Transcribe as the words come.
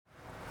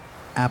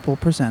Apple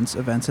presents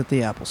events at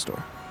the Apple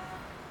Store.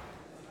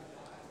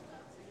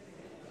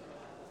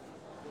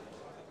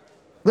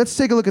 Let's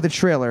take a look at the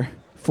trailer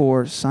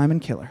for Simon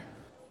Killer.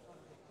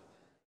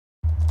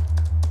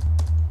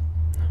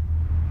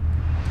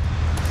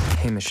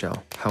 Hey,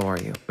 Michelle. How are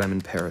you? I'm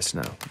in Paris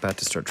now, about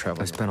to start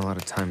traveling. I spent a lot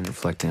of time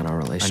reflecting on our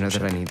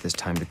relationship. I know that I need this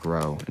time to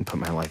grow and put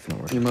my life in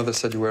order. Your mother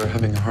said you were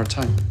having a hard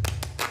time.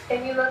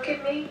 Can you look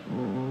at me?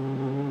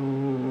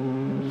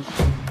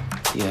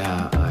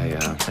 Yeah,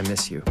 I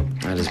miss you.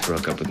 I just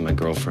broke up with my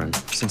girlfriend.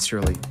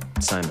 Sincerely,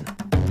 Simon.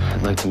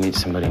 I'd like to meet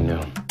somebody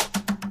new.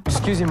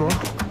 Excusez-moi.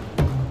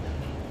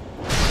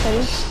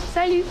 Salut.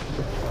 Salut.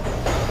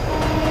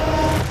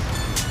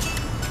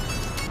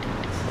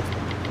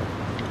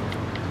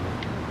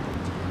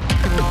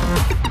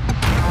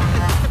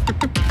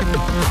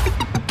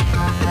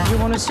 You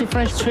want to see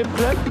French strip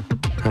club?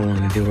 How long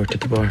have you worked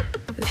at the bar?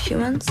 A few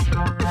months.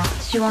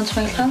 Do you want to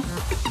welcome?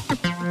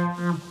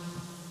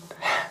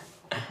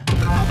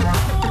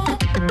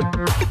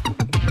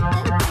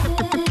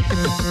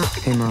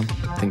 Hey, Mom.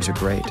 Things are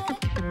great.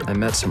 I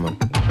met someone.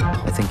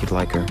 I think you'd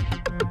like her.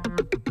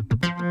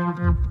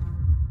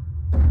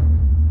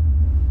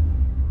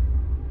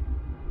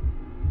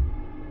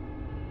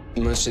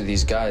 Most of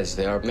these guys,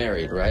 they are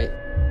married, right?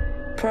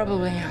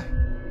 Probably.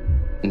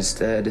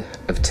 Instead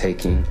of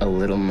taking a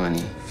little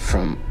money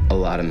from a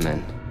lot of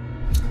men,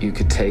 you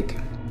could take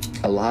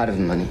a lot of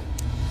money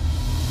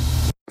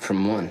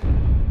from one.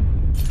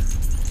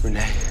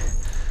 Renee,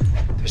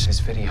 there's this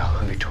video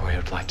Victoria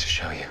would like to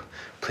show you.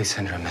 Please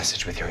send her a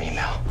message with your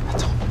email.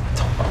 That's all.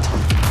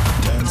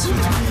 Dance with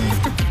me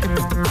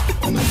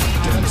on the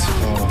dance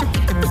floor.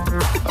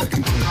 I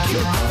can take you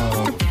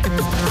out.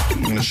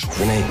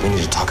 Renee, we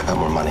need to talk about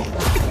more money.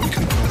 We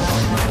can go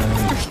all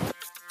night.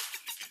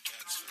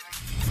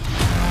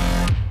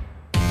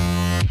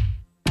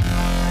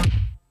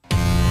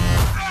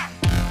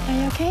 Are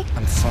you okay?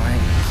 I'm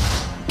fine.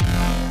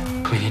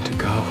 We need to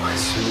go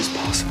as soon as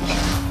possible.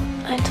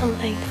 I don't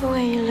like the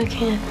way you're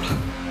looking at me.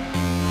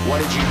 What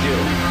did you do?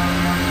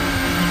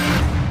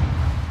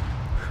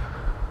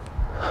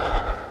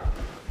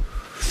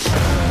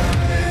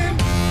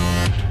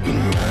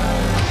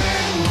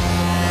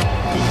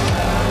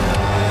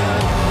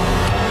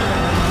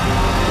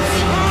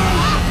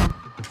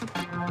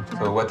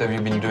 So what have you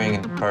been doing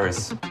in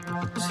Paris?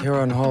 Just here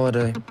on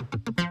holiday.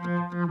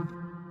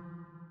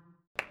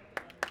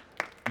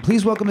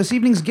 Please welcome this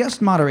evening's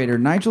guest moderator,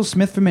 Nigel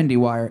Smith from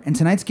IndieWire, and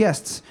tonight's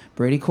guests,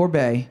 Brady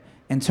Corbet,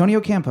 Antonio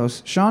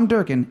Campos, Sean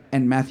Durkin,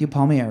 and Matthew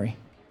Palmieri.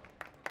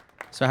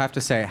 So I have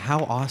to say,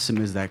 how awesome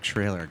is that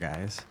trailer,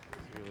 guys?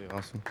 Really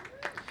awesome.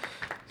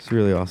 It's a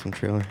really awesome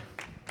trailer.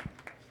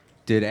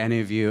 Did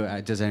any of you,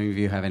 does any of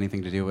you have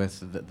anything to do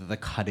with the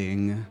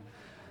cutting?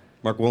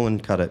 Mark Woolen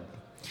cut it,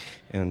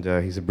 and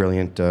he's a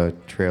brilliant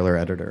trailer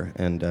editor.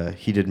 And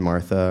he did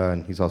Martha,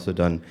 and he's also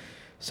done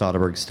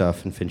Soderbergh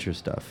stuff and Fincher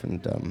stuff.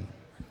 And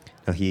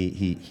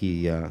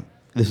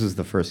this is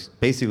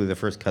basically the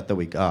first cut that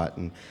we got,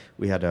 and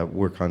we had to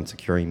work on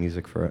securing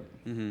music for it.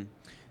 Mm-hmm.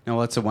 No,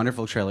 well, it's a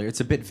wonderful trailer. It's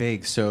a bit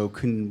vague, so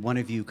can one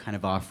of you kind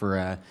of offer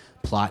a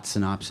plot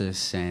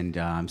synopsis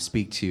and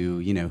speak to,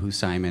 who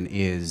Simon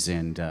is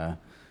and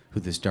who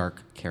this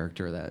dark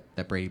character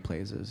that Brady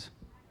plays is?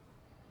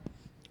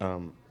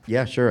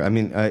 Yeah, sure. I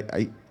mean,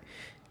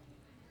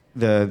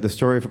 the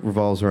story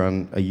revolves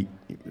around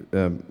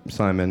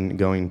Simon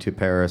going to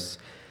Paris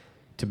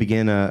to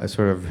begin a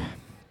sort of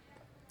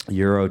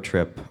Euro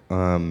trip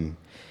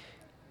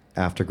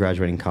after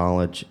graduating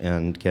college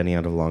and getting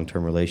out of a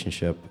long-term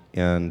relationship.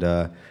 And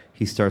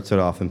he starts it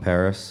off in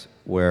Paris,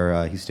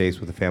 where he stays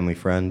with a family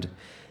friend.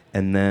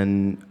 And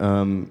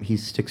then he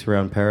sticks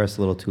around Paris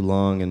a little too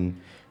long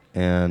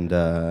and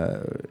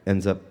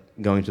ends up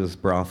going to this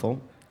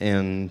brothel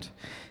and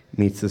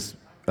meets this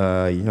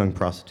young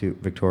prostitute,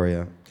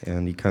 Victoria.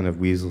 And he kind of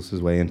weasels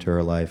his way into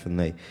her life, and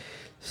they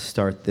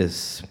start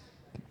this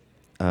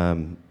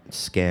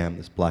scam,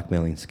 this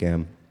blackmailing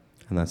scam.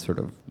 And that's sort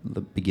of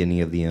the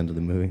beginning of the end of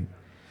the movie.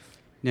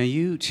 Now,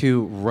 you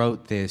two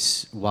wrote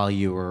this while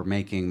you were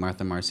making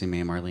Martha, Marcy,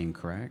 May, and Marlene,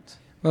 correct?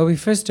 Well, we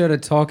first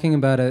started talking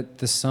about it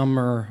the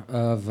summer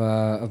of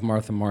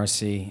Martha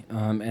Marcy,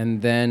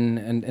 and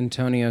then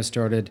Antonio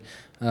started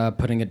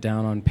putting it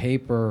down on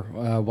paper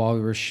while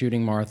we were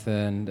shooting Martha.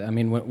 And I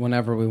mean,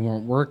 whenever we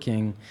weren't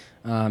working,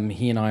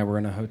 he and I were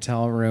in a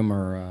hotel room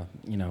or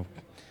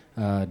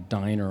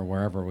diner or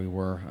wherever we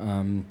were,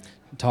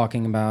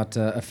 talking about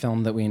a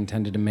film that we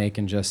intended to make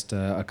in just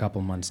a couple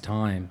months'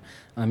 time.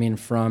 I mean,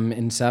 from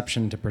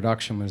inception to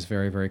production was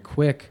very, very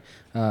quick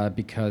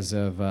because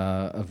of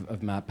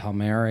Matt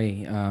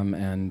Palmieri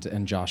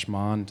and Josh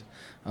Mond,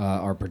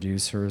 our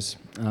producers,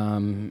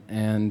 and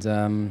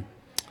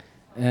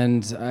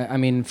I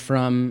mean,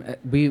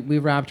 we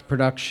wrapped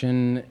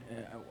production.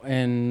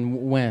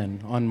 And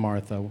when on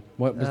Martha?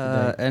 What was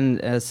the date?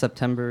 And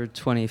September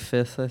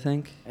 25th, I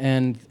think.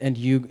 And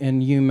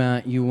you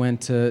Matt, you went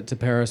to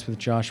Paris with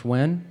Josh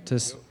when?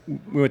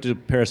 We went to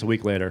Paris a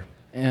week later.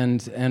 And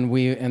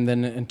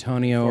then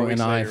Antonio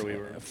and I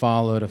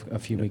followed a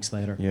few weeks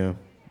later.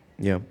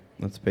 Yeah.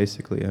 That's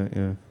basically it.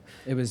 Yeah.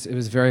 It was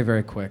very,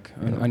 very quick,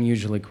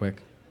 unusually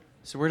quick.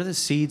 So where do the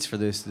seeds for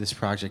this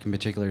project in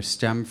particular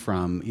stem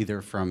from?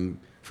 Either from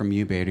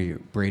you,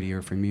 Brady,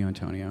 or from you,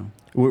 Antonio?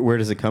 Where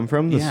does it come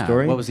from? The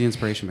story. What was the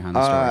inspiration behind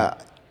the story?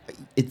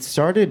 It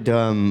started.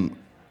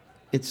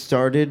 It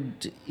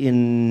started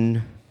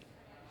in.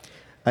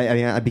 I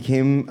mean, I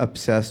became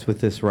obsessed with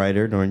this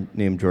writer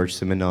named George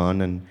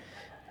Simenon, and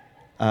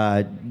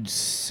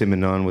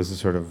Simenon was a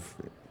sort of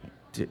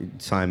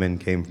Simon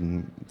came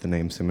from the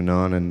name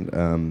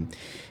Simenon,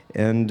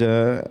 and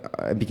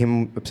I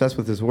became obsessed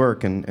with his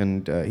work,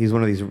 and he's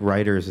one of these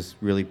writers, this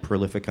really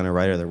prolific kind of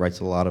writer that writes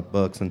a lot of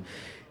books, and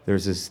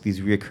there's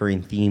these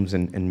recurring themes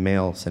and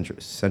male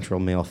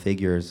central male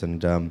figures,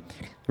 and it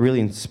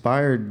really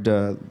inspired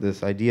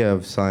this idea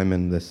of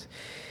Simon.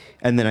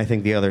 And then I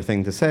think the other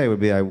thing to say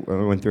would be I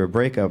went through a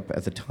breakup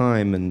at the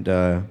time, and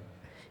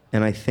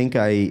I think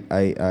I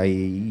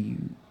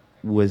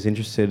was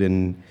interested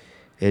in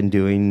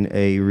doing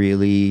a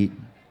really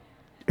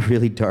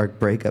dark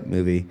breakup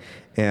movie,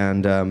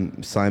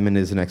 and Simon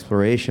is an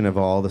exploration of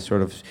all the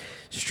sort of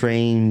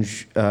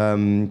strange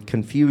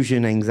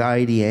confusion,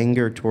 anxiety,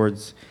 anger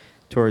towards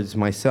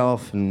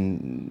myself,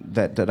 and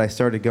that I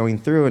started going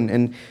through,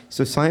 and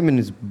so Simon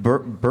is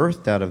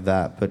birthed out of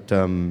that, but.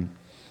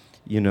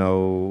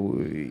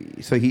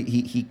 So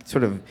he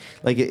sort of,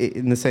 like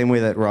in the same way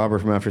that Robert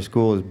from After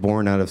School is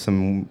born out of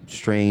some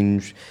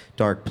strange,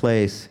 dark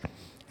place,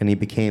 and he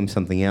became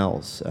something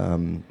else,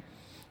 and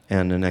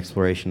an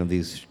exploration of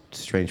these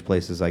strange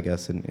places, I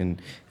guess, in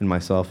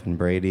myself and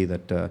Brady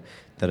that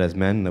as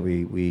men that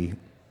we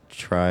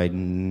tried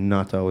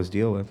not to always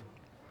deal with.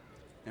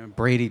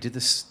 Brady, did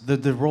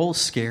the role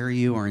scare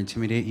you or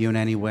intimidate you in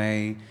any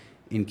way?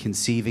 In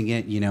conceiving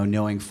it,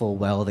 knowing full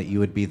well that you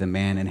would be the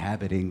man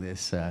inhabiting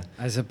this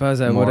I suppose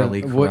I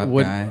morally corrupt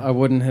guy. I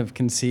wouldn't have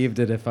conceived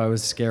it if I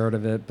was scared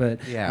of it.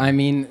 But yeah. I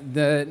mean,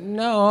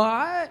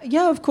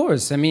 yeah, of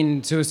course. I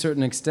mean, to a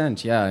certain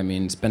extent, yeah. I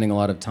mean, spending a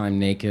lot of time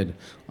naked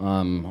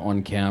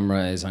on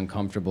camera is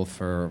uncomfortable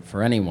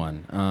for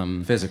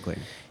anyone. Physically.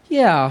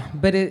 Yeah,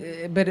 but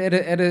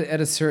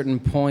at a certain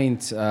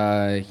point,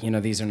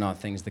 these are not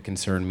things that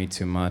concern me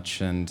too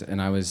much,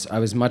 and I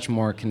was much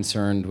more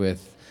concerned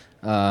with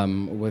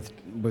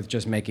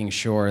just making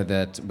sure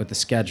that with the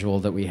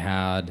schedule that we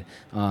had,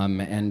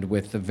 and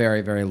with the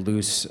very, very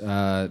loose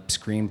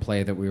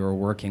screenplay that we were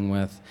working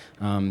with,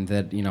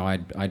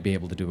 that I'd be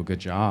able to do a good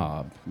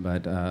job.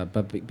 But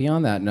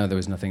beyond that, no, there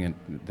was nothing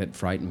that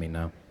frightened me.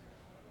 No.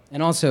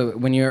 And also,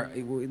 when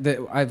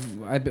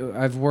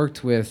I've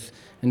worked with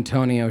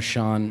Antonio,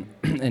 Sean,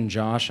 and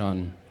Josh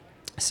on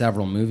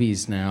several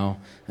movies now,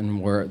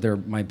 and they're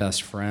my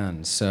best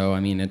friends. So I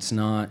mean, it's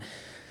not.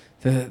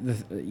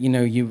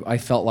 I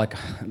felt like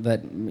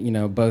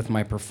that, both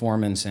my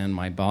performance and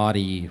my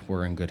body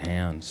were in good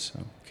hands.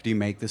 So. Could you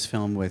make this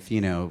film with,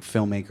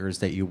 filmmakers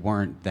that you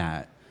weren't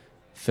that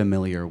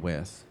familiar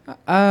with?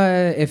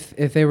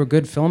 If they were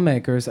good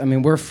filmmakers, I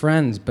mean, we're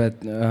friends,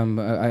 but they're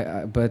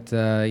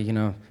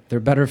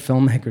better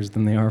filmmakers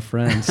than they are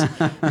friends.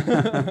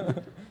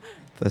 That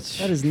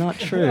is not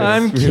true.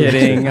 I'm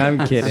kidding.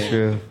 That's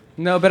true.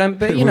 No, but I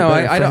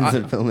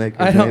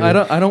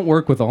don't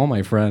work with all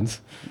my friends.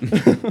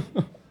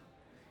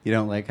 You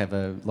don't have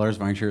a Lars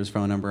von Trier's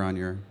phone number on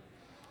your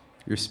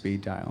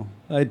speed dial?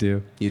 I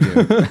do. You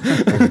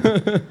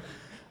do.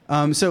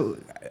 So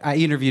I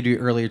interviewed you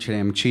earlier today.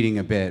 I'm cheating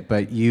a bit,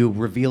 but you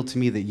revealed to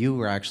me that you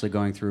were actually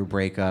going through a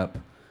breakup,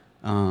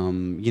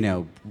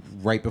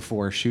 right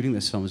before shooting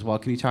this film as well.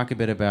 Can you talk a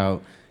bit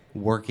about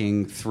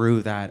working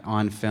through that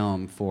on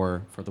film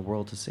for the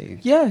world to see?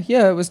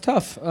 Yeah, it was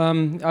tough.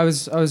 I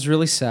was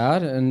really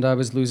sad, and I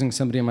was losing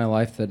somebody in my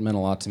life that meant a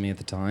lot to me at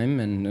the time,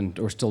 and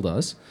or still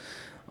does.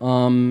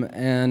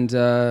 And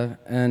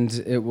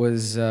it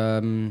was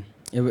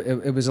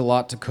it was a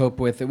lot to cope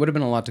with. It would have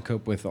been a lot to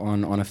cope with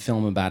on a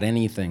film about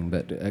anything,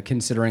 but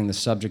considering the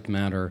subject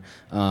matter,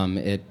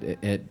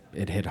 it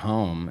hit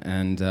home,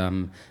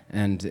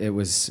 and it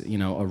was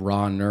a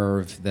raw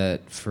nerve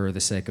that, for the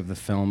sake of the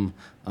film,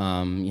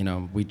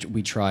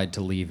 we tried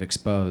to leave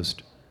exposed.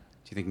 Do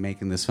you think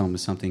making this film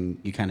was something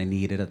you kind of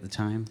needed at the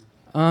time?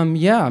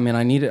 Yeah, I mean,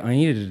 I needed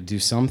to do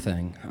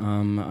something.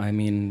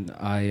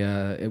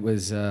 It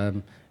was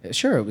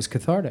it was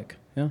cathartic.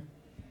 Yeah.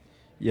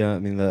 Yeah, I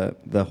mean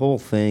the whole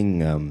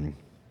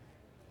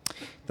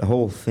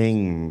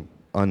thing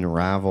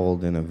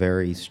unraveled in a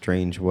very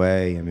strange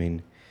way. I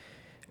mean,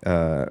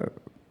 there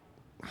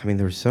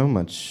was so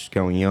much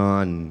going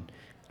on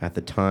at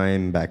the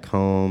time back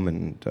home,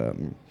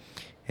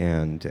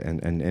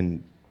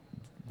 and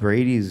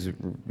Brady's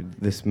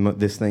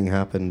this thing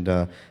happened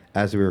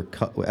as we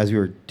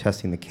were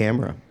testing the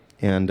camera,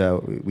 and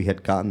we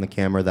had gotten the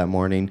camera that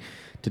morning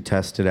to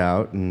test it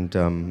out, and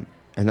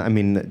I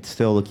mean,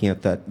 still looking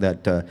at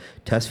that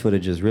test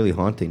footage is really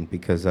haunting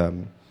because,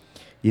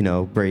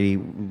 Brady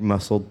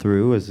muscled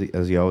through as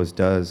he always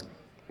does,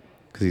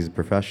 because he's a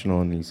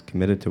professional and he's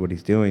committed to what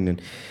he's doing,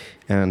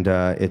 and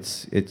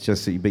it's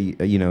just, but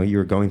you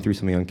were going through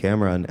something on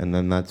camera, and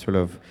then that sort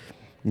of,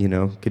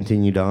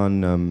 continued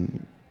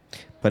on.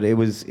 but it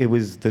was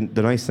the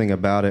nice thing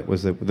about it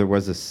was that there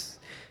was a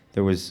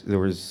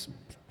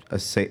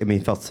safe. I mean,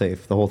 it felt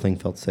safe. The whole thing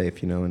felt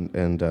safe, you know,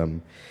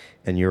 and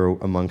you're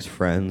amongst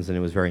friends, and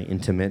it was very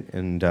intimate,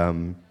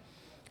 and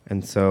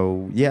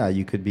so yeah,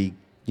 you could be,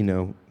 you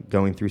know,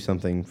 going through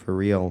something for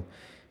real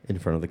in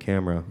front of the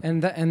camera.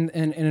 And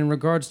in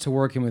regards to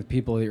working with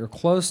people that you're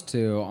close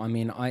to, I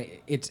mean,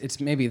 it's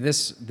maybe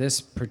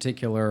this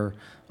particular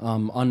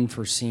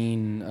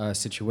unforeseen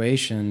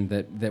situation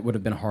that would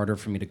have been harder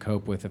for me to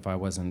cope with if I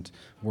wasn't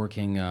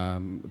working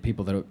with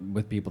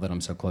people that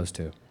I'm so close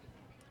to.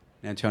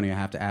 Antonio, I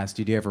have to ask,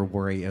 did you ever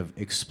worry of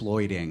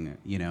exploiting,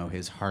 you know,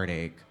 his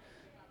heartache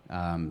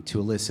to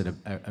elicit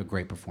a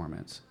great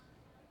performance?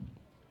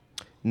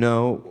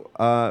 No,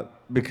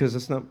 because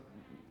it's not.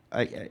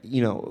 I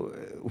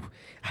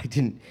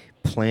didn't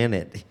plan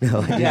it. You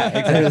know? Yeah,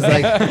 exactly. It was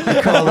like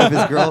I called up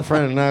his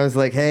girlfriend and I was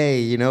like,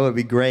 "Hey, you know, it'd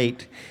be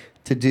great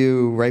to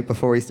do right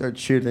before we start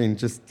shooting.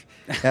 Just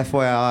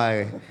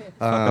FYI,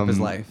 fuck up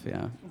his life.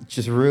 Yeah,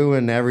 just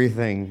ruin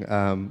everything.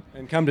 And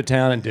come to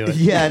town and do it.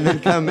 Yeah,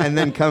 and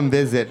then come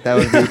visit. That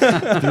would be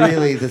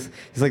really this.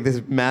 It's like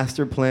this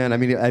master plan. I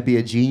mean, I'd be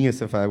a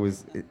genius if I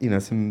was, you know,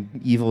 some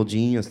evil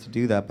genius to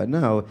do that. But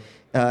no,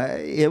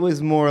 it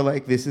was more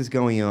like this is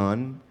going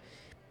on.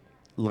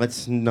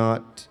 Let's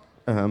not,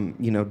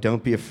 you know,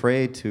 don't be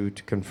afraid to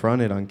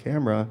confront it on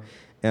camera,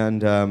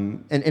 and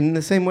in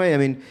the same way, I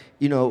mean,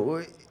 you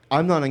know,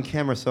 I'm not on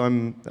camera, so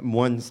I'm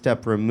one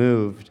step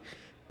removed,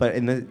 but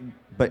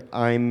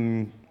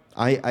I'm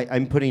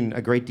putting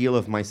a great deal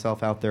of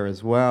myself out there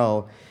as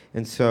well,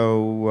 and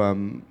so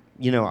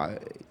you know,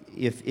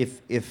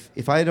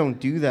 if I don't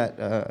do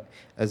that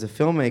as a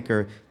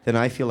filmmaker, then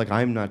I feel like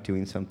I'm not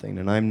doing something,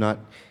 and I'm not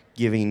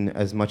giving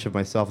as much of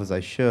myself as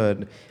I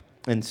should.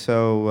 And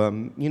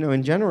so, you know,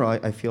 in general,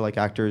 I feel like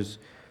actors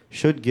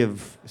should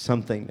give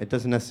something. It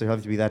doesn't necessarily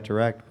have to be that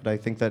direct, but I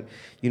think that,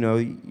 you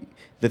know,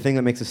 the thing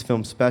that makes this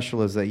film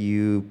special is that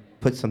you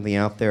put something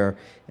out there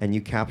and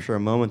you capture a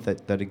moment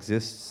that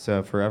exists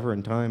forever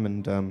in time,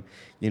 and,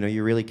 you know,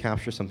 you really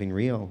capture something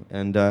real.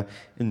 And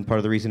part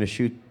of the reason to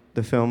shoot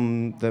the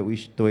film the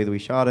way that we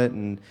shot it,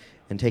 and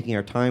taking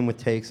our time with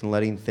takes and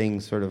letting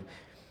things sort of,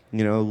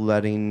 you know,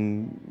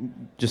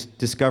 just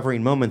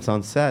discovering moments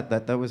on set,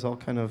 that was all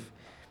kind of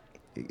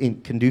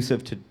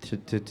conducive to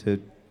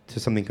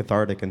something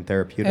cathartic and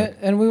therapeutic.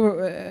 And we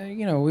were,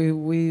 you know,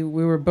 we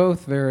were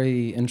both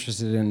very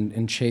interested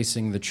in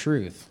chasing the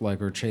truth, like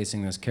we're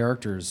chasing this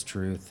character's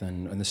truth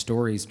and the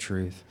story's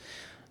truth.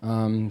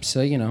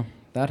 So, you know,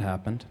 that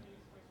happened.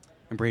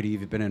 And Brady,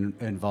 you've been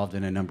involved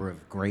in a number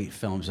of great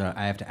films.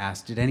 I have to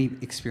ask, did any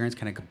experience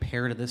kind of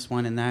compare to this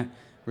one in that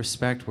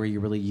respect, where you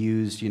really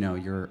used, you know,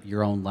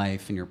 your own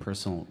life and your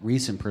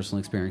recent personal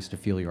experience to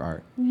fuel your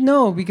art?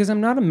 No, because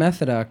I'm not a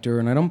method actor,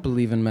 and I don't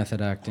believe in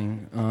method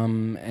acting.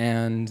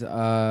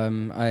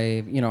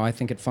 I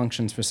think it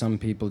functions for some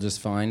people just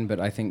fine, but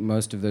I think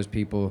most of those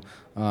people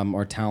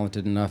are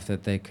talented enough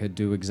that they could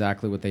do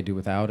exactly what they do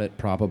without it,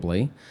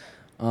 probably.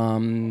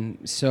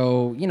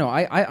 So, you know,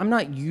 I'm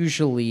not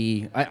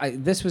usually.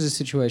 This was a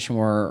situation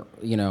where,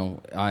 you know,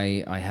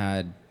 I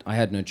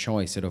had no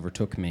choice. It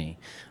overtook me.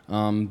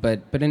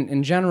 But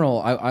in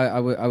general, I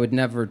would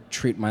never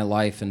treat my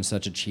life in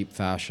such a cheap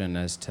fashion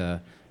as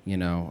to, you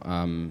know,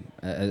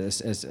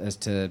 as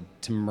to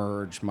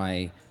merge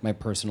my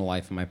personal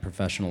life and my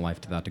professional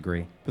life to that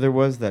degree. But there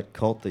was that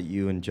cult that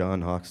you and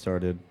John Hawk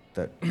started.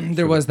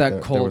 There was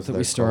that cult that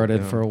we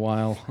started for a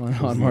while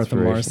on Martha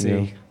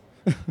Marcy.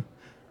 Yeah.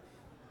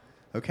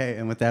 Okay,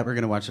 and with that, we're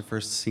going to watch the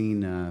first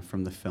scene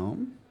from the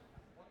film.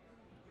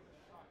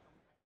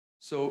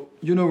 So,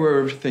 you know where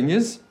everything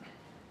is?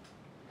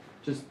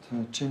 Just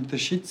change the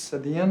sheets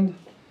at the end.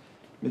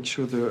 Make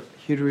sure the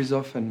heater is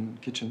off and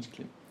kitchen's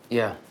clean.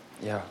 Yeah.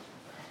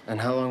 And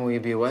how long will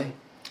you be away?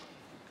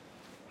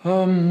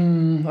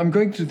 I'm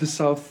going to the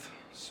south,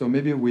 so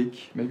maybe a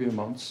week, maybe a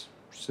month.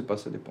 Je sais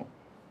pas, ça dépend.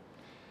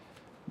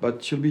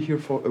 But you'll be here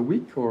for a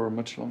week or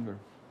much longer?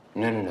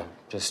 No.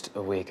 Just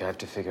a week. I have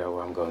to figure out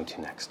where I'm going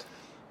to next.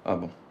 Ah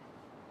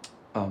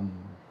bon.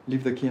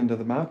 Leave the key under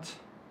the mat,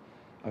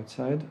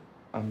 outside.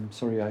 I'm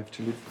sorry, I have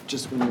to leave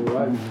just when you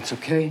arrive. It's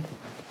okay.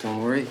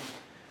 Don't worry.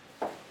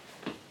 You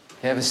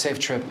have a safe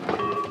trip.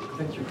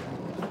 Thank you.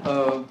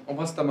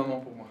 Embrasse ta maman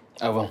pour moi.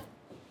 I will.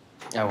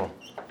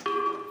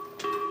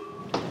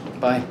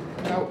 Bye.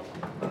 Ciao.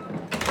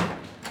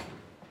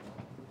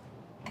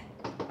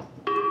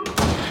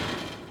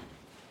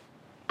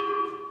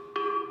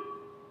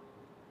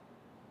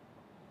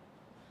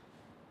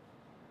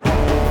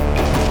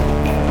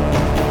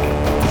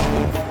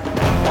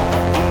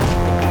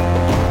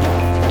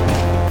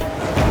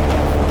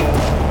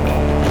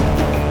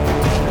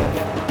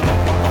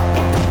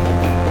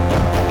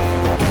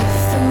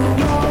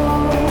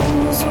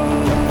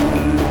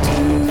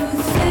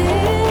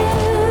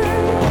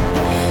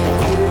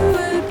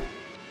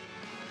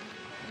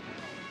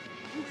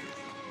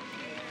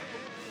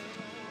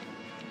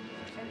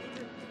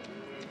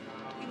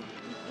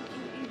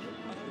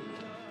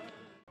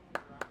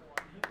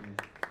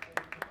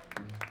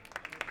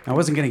 I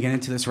wasn't going to get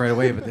into this right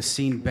away, but the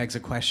scene begs a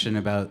question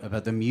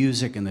about the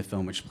music in the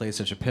film, which plays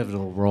such a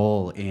pivotal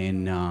role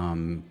in,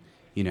 trying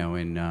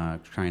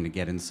to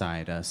get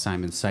inside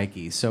Simon's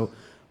psyche. So,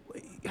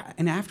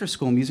 in After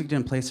School, music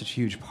didn't play such a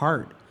huge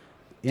part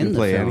in the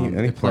film.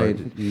 Any it played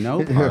part.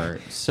 no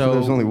part. So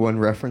there's only one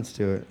reference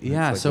to it.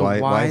 Yeah. It's like,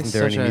 So why isn't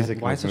there any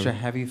music? Why such a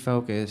heavy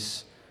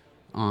focus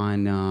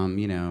on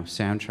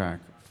soundtrack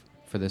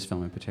for this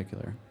film in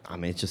particular? I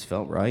mean, it just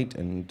felt right,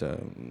 and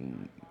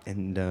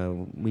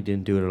we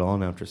didn't do it at all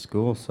in After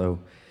School, so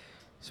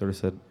sort of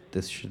said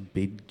this should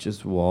be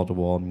just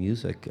wall-to-wall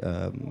music.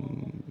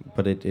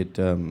 But it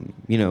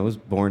was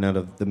born out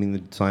of. I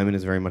mean, Simon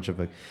is very much of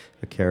a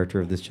character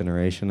of this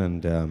generation,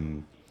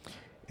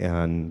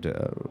 and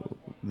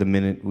the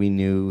minute we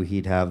knew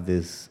he'd have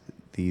these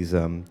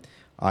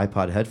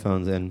iPod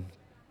headphones in,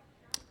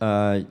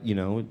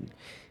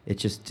 it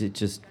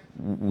just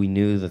we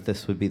knew that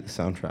this would be the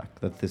soundtrack,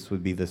 that this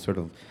would be the sort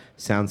of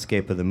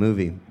soundscape of the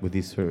movie with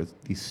these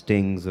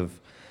stings of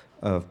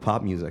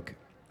pop music,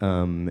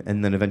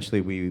 and then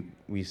eventually we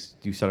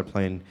started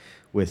playing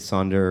with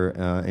Sonder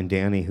and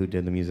Danny, who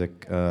did the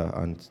music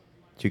on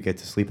To Get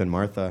to Sleep and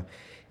Martha,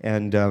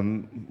 and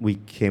we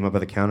came up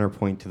with a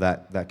counterpoint to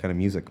that kind of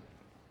music.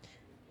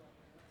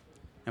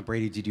 Now,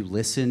 Brady, did you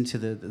listen to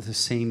the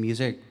same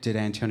music? Did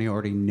Antonio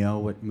already know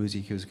what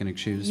music he was going to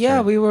choose? Yeah,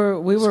 to we were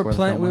score the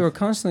playing. film We with? were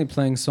constantly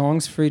playing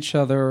songs for each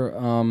other.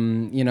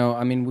 We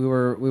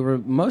were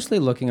mostly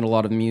looking at a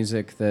lot of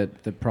music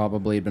that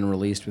probably had been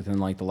released within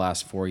like the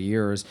last 4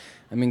 years.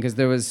 I mean, because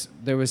there was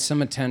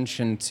some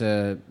attention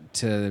to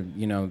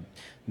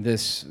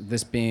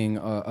this being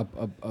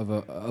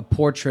a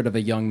portrait of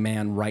a young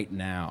man right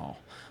now.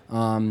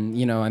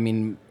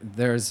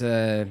 There's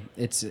the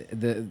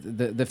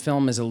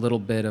film is a little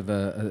bit of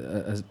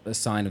a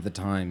sign of the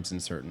times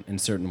in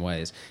certain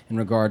ways in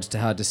regards to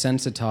how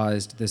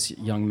desensitized this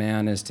young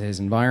man is to his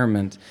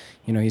environment.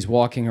 He's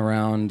walking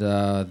around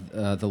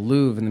the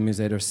Louvre and the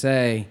Musée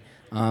d'Orsay,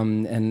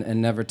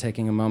 and never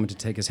taking a moment to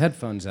take his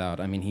headphones out.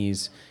 I mean,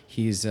 he's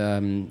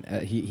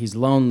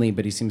lonely,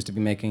 but he seems to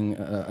be make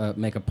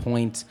a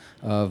point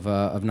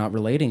of not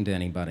relating to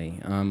anybody,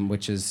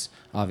 which is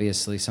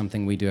obviously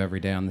something we do every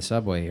day on the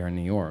subway here in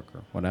New York or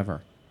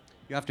whatever.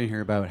 You often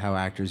hear about how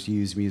actors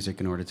use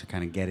music in order to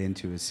kind of get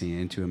into a scene,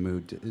 into a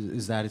mood.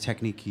 Is that a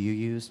technique you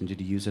used, and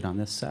did you use it on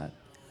this set?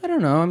 I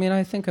don't know. I mean,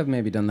 I think I've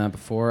maybe done that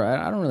before.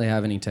 I don't really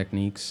have any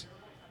techniques.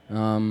 If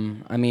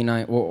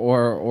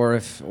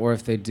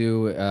they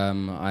do,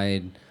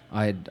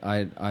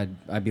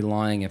 I'd be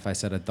lying if I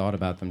said I'd thought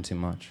about them too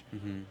much.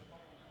 Mm-hmm.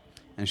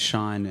 And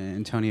Sean,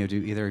 Antonio,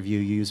 do either of you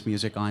use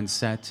music on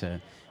set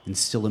to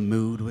instill a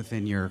mood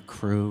within your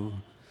crew,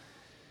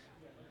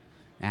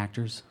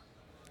 actors?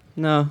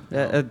 No,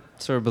 I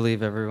sort of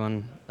believe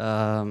everyone,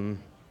 has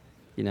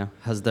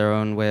their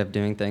own way of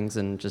doing things,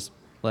 and just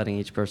letting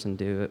each person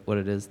do what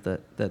it is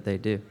that they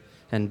do,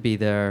 and be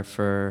there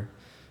for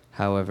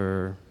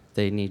however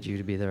they need you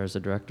to be there as a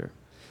director.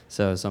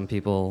 So some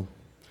people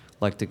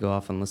like to go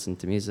off and listen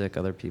to music.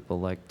 Other people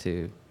like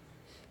to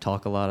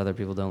talk a lot. Other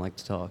people don't like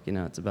to talk.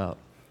 It's about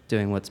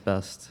doing what's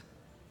best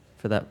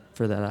for that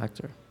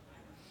actor.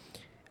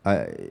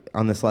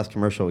 On this last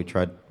commercial, we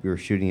were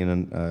shooting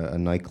in a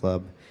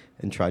nightclub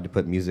and tried to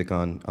put music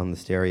on the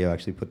stereo.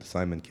 Actually, put the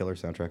Simon Killer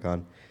soundtrack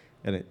on,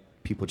 and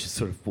people just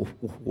sort of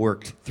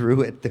worked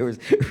through it. There was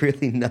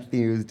really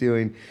nothing he was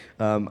doing.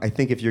 I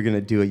think if you're going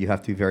to do it, you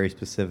have to be very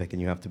specific,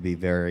 and you have to be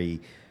very.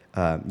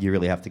 You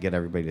really have to get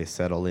everybody to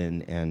settle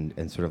in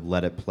and sort of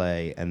let it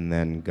play, and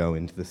then go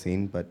into the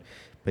scene. But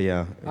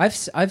yeah,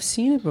 I've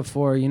seen it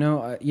before.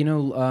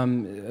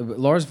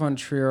 Lars von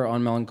Trier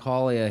on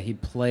Melancholia, he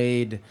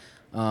played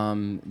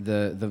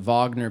the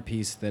Wagner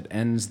piece that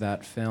ends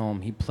that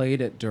film. He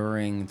played it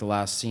during the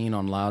last scene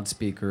on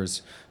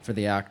loudspeakers for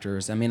the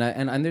actors. I mean,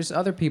 and there's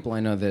other people I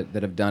know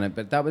that have done it,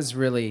 but that was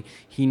really,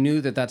 he knew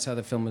that that's how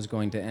the film was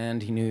going to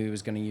end. He knew he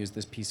was going to use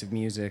this piece of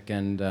music,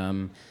 and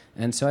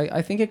so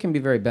I think it can be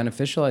very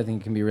beneficial. I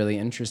think it can be really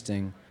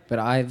interesting. But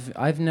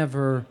I've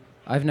never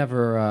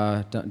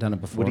done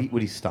it before.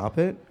 Would he stop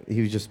it?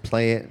 He would just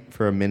play it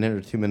for a minute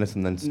or 2 minutes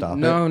and then stop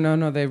it?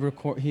 No. They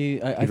record.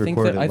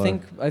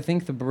 I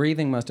think the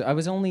breathing must. I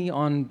was only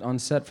on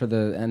set for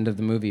the end of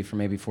the movie for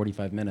maybe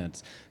 45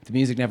 minutes. The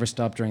music never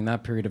stopped during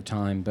that period of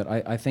time. But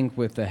I think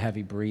with the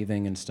heavy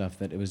breathing and stuff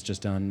that it was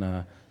just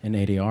done in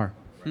ADR.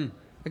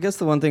 I guess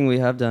the one thing we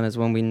have done is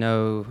when we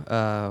know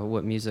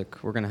what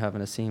music we're going to have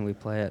in a scene, we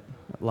play it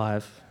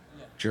live.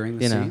 During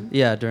the scene?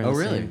 Yeah, during the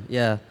scene. scene.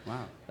 Yeah.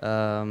 Wow.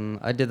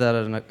 I did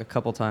that a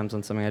couple times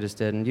on something I just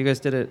did, and you guys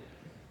did it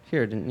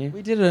here, didn't you?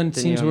 We did it in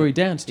scenes where we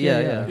danced.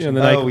 Yeah. In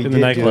the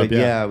nightclub.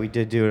 Yeah, we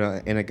did do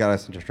it, and it got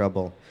us into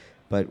trouble,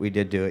 but we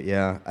did do it.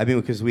 Yeah, I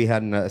mean, because we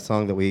had a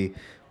song that we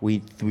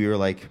were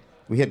like,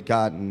 we had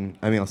gotten.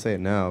 I mean, I'll say it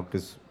now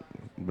because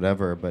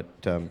whatever, but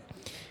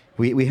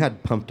we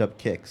had Pumped Up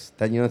Kicks.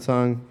 That that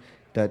song,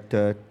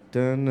 that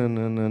Oh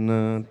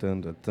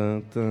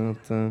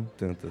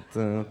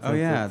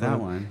yeah, that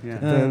one. Yeah.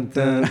 I don't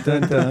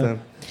know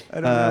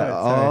it,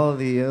 all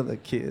the other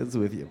kids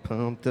with your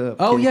pumped up.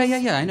 Oh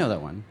kicks. yeah. I know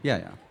that one.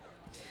 Yeah.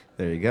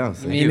 There you go.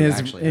 I mean,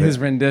 his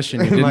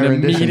rendition, you My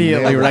didn't rendition,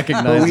 immediately yeah.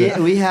 recognize But it.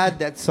 we had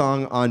that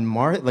song on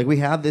we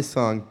had this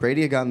song.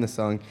 Brady had gotten the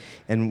song,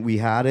 and we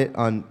had it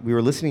on. We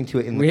were listening to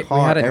it in the We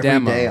car had a every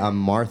demo. day on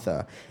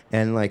Martha,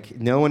 and like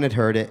no one had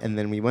heard it. And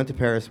then we went to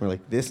Paris, and we're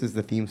like, this is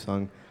the theme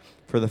song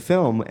for the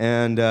film,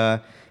 and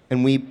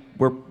we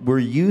were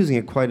using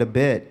it quite a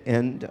bit,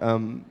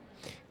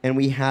 and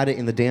we had it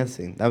in the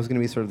dancing. That was going to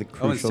be sort of the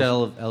crucial.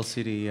 Oh, instead of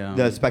LCD.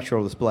 The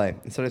spectral display.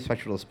 Instead of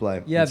spectral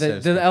display. Yeah,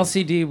 the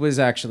LCD was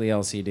actually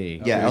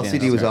LCD. Yeah, Okay.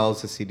 LCD was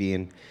always a CD,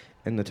 and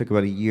it took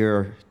about a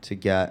year to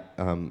get.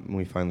 When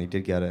we finally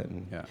did get it,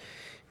 and Yeah.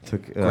 it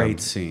took Great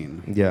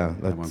scene. Yeah,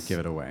 I won't give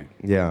it away.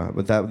 Yeah,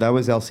 but that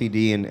was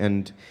LCD,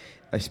 and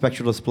a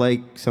spectral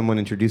display. Someone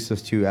introduced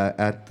us to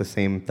at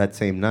that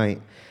same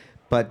night.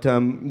 But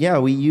yeah,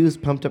 we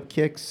used Pumped Up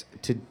Kicks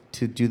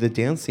to do the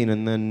dance scene,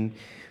 and then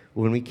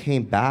when we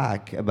came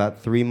back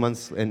about 3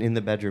 months and in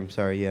the bedroom,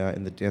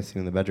 in the dancing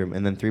in the bedroom,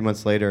 and then 3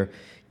 months later,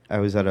 I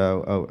was at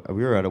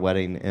we were at a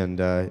wedding, and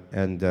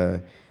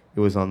it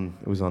was on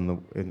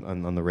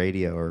the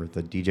radio, or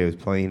the DJ was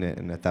playing it,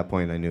 and at that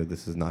point I knew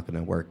this is not going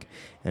to work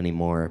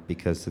anymore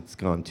because it's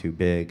gone too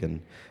big,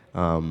 and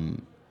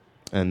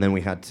then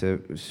we had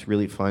to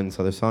really find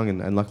this other song,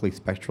 and luckily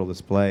Spectral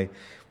Display,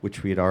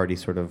 which we had already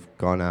sort of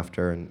gone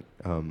after and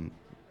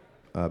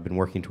been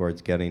working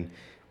towards getting,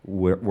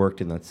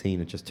 worked in that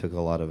scene. It just took a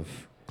lot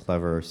of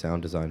clever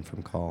sound design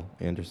from Carl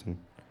Anderson.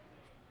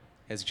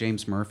 Has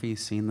James Murphy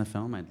seen the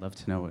film? I'd love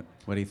to know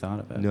what he thought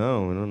of it.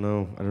 No, I don't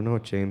know. I don't know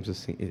what James has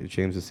seen.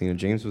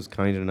 James was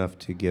kind enough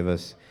to give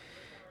us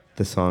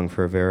the song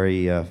for a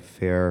very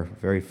fair,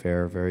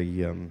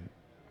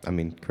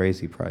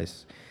 crazy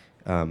price.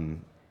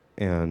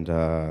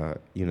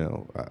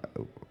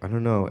 I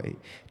don't know.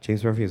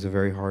 James Murphy is a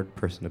very hard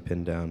person to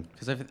pin down.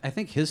 Because I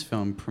think his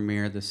film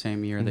premiered the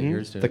same year that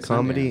yours did. The at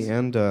comedy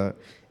Sundance.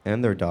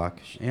 and their doc.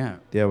 Yeah.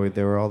 Yeah,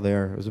 they were all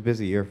there. It was a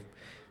busy year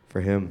for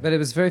him. But it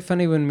was very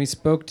funny when we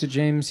spoke to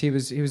James. He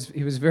was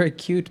very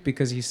cute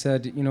because he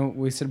said,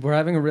 we said we're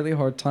having a really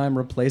hard time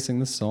replacing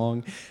the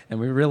song, and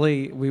we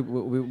really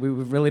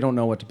don't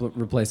know what to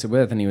replace it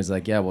with. And he was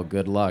like, yeah, well,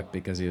 good luck,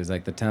 because he was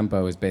like, the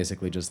tempo is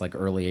basically just like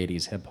early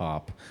 '80s hip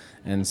hop,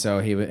 and so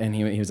he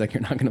was like,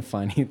 you're not going to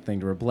find anything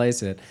to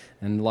replace it.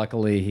 And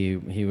luckily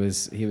he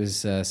was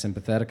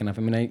sympathetic enough.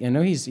 I mean, I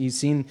know he's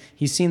seen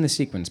the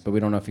sequence, but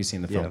we don't know if he's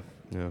seen the film.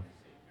 Yeah.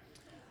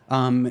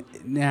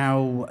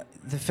 Now,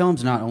 the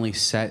film's not only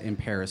set in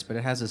Paris, but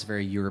it has this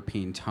very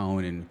European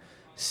tone and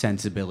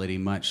sensibility,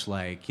 much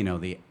like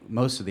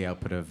most of the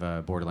output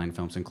of Borderline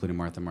films, including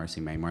Martha, Marcy,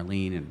 May,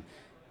 Marlene,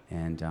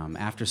 and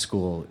After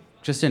School.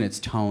 Just in its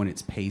tone,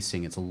 its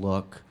pacing, its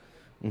look,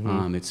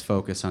 its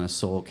focus on a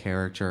sole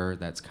character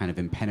that's kind of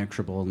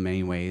impenetrable in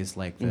many ways,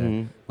 like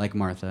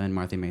Martha and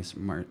Martha Macy.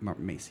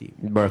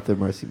 Martha,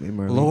 Marcy, May,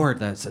 Marlene. Lord,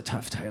 that's a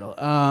tough title.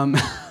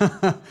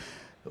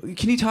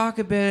 Can you talk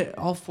a bit,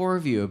 all three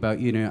of you,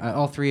 about your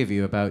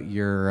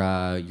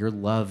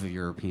love of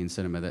European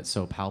cinema that's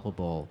so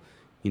palpable,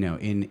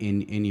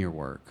 in your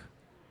work?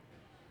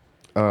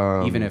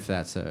 Even if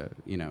that's a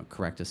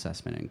correct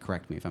assessment, and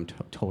correct me if I'm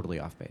totally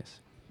off base.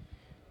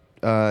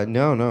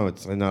 No,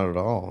 it's not at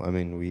all. I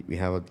mean, we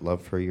have a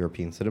love for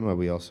European cinema.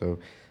 We also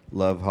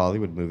love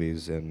Hollywood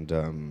movies, and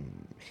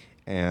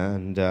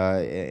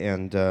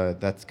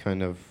that's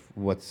kind of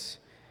what's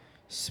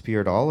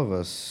speared all of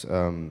us.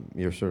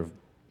 You're sort of,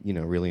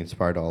 really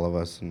inspired all of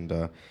us, and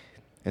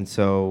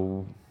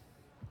so,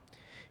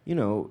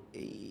 the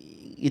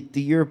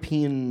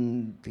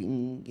European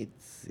thing.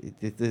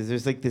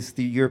 There's like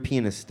the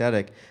European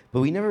aesthetic,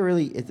 but we never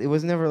really. It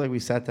was never like we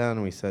sat down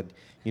and we said,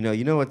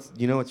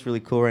 what's really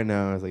cool right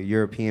now is like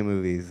European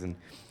movies, and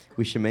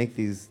we should make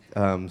these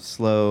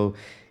slow,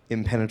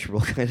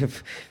 impenetrable kind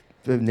of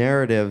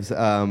narratives.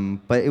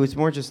 But it was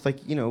more just like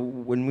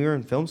when we were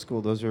in film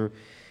school, those were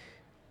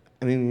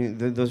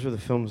the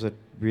films that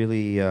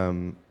really,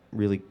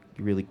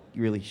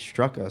 really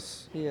struck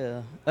us.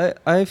 Yeah,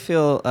 I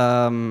feel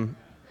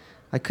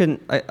I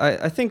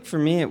think for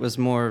me it was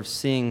more of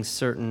seeing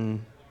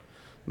certain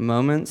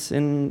moments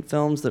in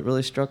films that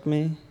really struck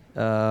me,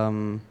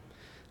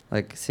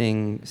 like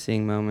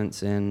seeing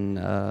moments in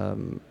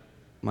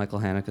Michael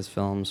Haneke's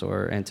films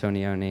or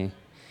Antonioni,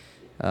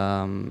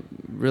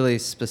 really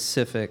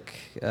specific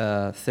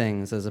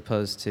things as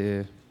opposed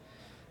to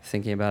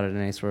thinking about it in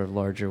any sort of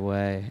larger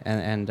way,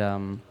 and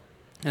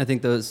I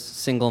think those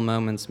single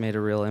moments made a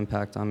real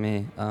impact on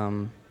me.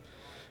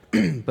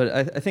 But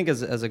I think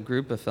as a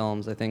group of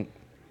films, I think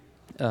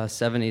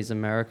 70s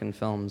American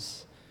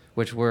films,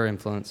 which were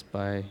influenced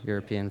by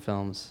European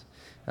films,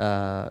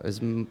 is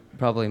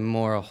probably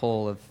more a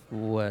whole of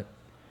what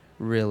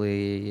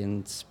really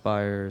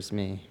inspires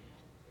me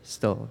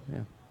still.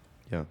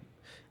 Yeah,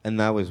 and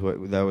that was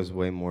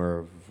way more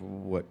of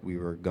what we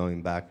were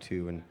going back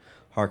to and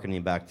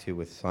harkening back to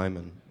with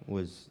Simon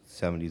was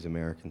 70s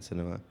American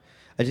cinema.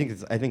 I think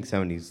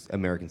 70s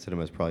American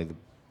cinema is probably the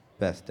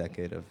best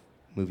decade of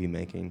movie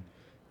making,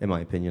 in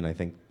my opinion. I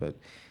think, but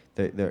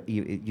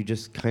you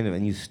just kind of,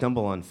 and you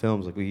stumble on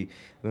films like I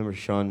remember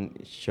Sean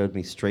showed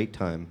me Straight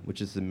Time,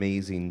 which is an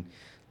amazing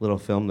little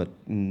film that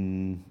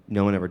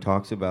no one ever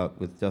talks about,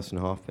 with Dustin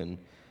Hoffman,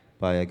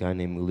 by a guy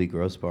named Uli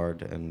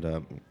Grossbard, and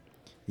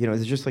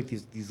there's just like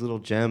these little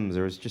gems.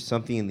 There was just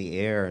something in the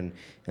air and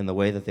the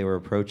way that they were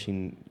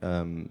approaching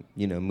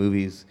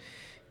movies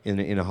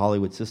in a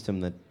Hollywood system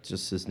that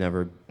just has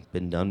never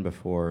been done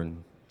before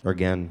or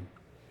again.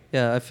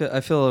 Yeah,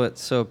 I feel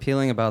what's so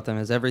appealing about them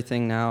is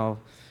everything now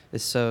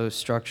is so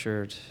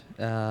structured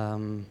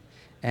and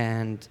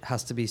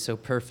has to be so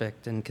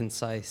perfect and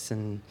concise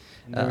and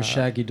there were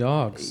shaggy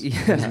dogs in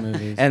those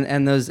movies.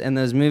 and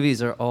those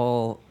movies are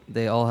all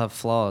have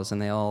flaws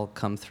and they all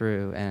come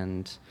through,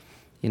 and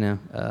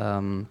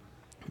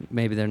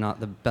maybe they're not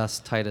the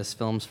best, tightest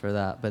films for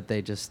that, but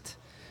they just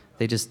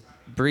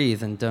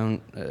breathe and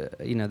don't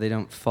they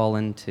don't fall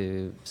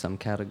into some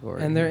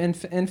category. And they're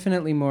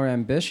infinitely more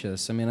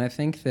ambitious. I mean, I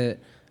think that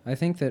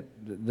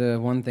the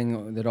one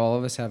thing that all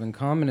of us have in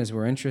common is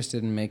we're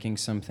interested in making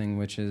something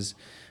which is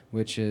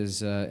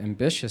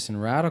ambitious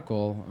and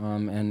radical,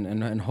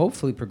 and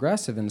hopefully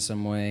progressive in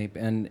some way.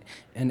 And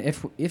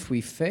if we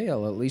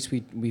fail, at least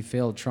we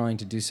failed trying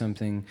to do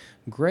something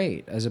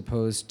great, as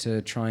opposed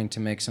to trying to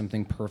make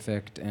something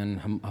perfect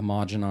and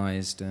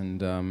homogenized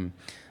and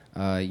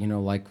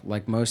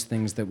like most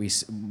things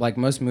like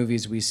most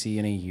movies we see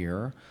in a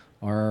year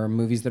are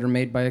movies that are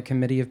made by a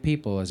committee of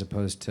people, as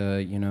opposed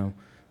to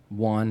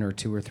one or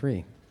two or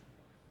three.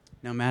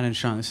 Now, Matt and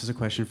Sean, this is a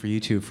question for you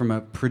two. From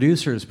a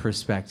producer's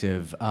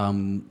perspective,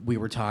 we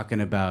were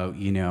talking about,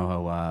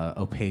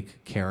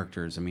 opaque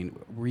characters. I mean,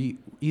 were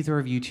either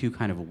of you two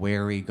kind of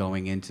wary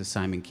going into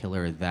Simon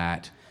Killer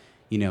that,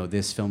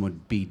 this film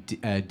would be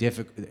a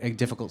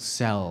difficult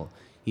sell,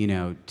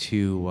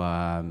 to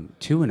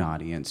an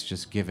audience,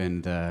 just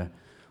given the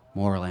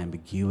moral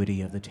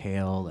ambiguity of the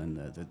tale and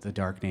the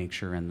dark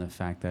nature and the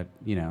fact that,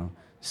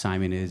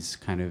 Simon is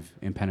kind of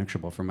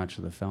impenetrable for much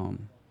of the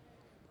film?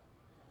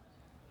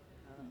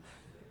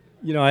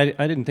 I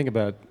didn't think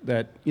about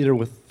that either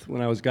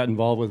when I got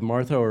involved with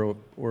Martha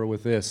or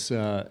with this.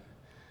 I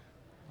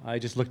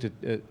just looked at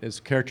it as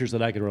characters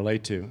that I could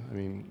relate to. I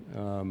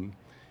mean,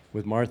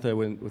 with Martha,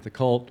 with the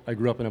cult, I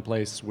grew up in a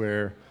place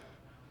where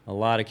a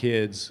lot of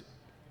kids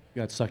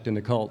got sucked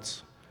into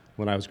cults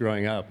when I was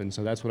growing up, and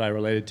so that's what I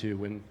related to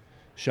when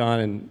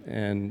Sean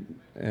and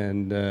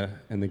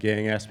the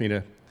gang asked me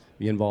to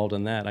be involved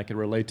in that. I could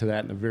relate to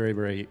that in a very,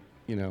 very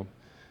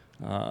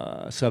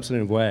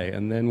substantive way.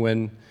 And then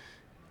when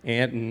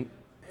Ant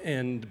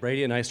and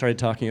Brady and I started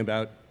talking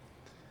about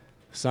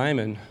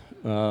Simon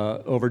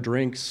over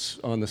drinks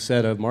on the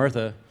set of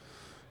Martha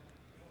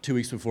 2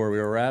 weeks before we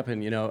were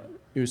wrapping,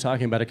 he was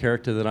talking about a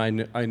character that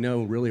I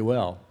know really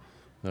well,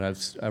 that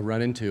I've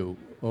run into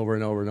over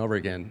and over and over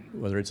again,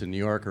 whether it's in New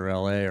York or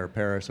LA or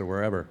Paris or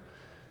wherever.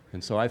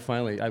 And so I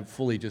got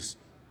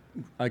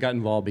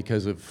involved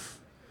because of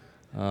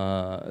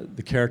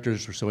the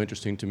characters were so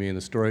interesting to me and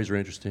the stories were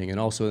interesting, and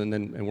also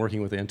and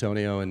working with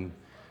Antonio and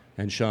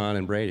Sean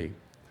and Brady.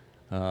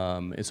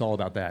 It's all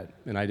about that.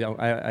 And I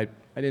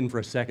didn't for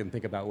a second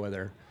think about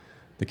whether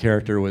the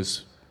character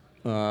was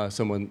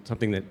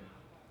something that,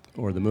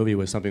 or the movie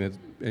was something that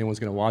anyone's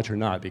going to watch or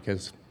not,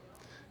 because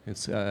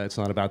it's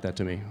not about that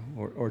to me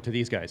or to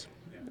these guys,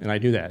 and I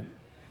do that.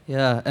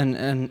 Yeah,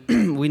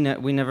 and we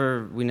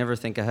never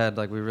think ahead.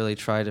 Like, we really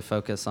try to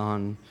focus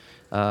on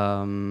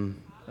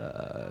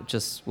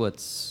just what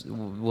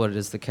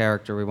is the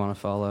character we want to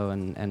follow,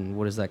 and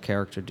what does that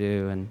character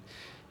do,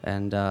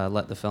 and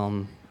let the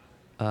film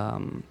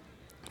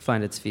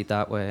find its feet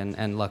that way.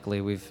 And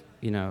luckily we've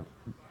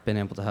been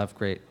able to have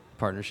great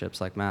partnerships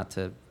like Matt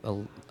to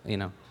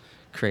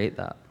create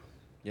that.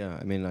 Yeah,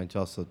 I mean,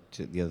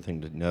 the other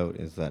thing to note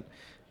is that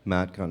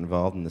Matt got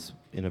involved in this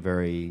in a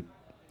very,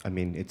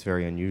 it's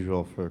very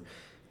unusual for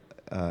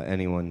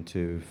anyone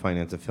to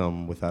finance a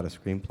film without a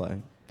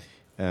screenplay,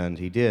 and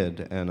he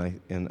did,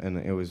 and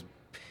it was,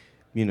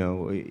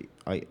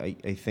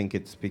 I think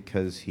it's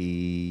because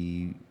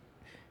he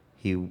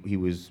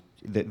was,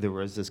 there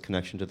was this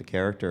connection to the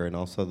character, and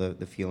also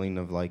the feeling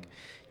of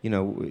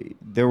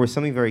there was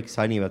something very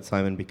exciting about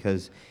Simon,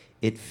 because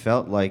it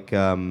felt like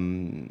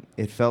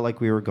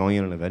we were going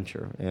on an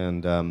adventure,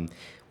 and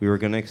we were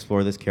going to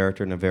explore this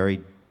character in a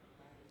very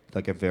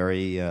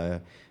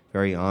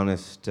very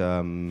honest,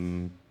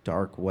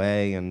 dark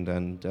way,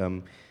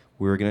 and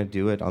we were going to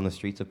do it on the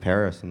streets of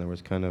Paris. And there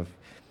was kind of,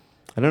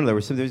 I don't know,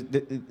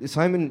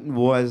 Simon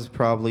was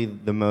probably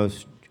the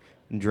most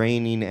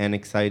draining and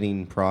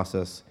exciting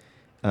process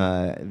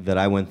that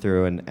I went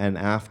through, and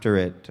after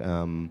it,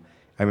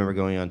 I remember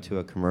going onto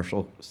a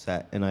commercial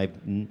set,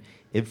 and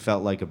it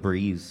felt like a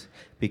breeze,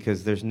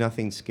 because there's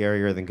nothing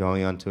scarier than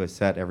going onto a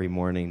set every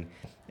morning,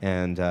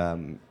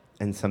 and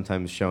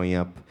sometimes showing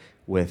up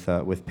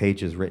with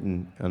pages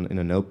written in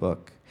a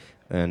notebook,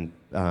 and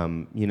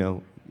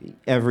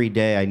every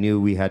day I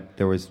knew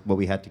there was what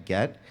we had to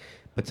get,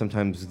 but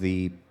sometimes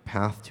the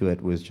path to it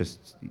was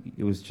just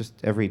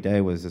every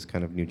day was this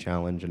kind of new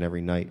challenge, and every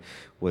night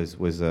was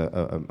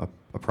a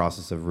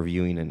process of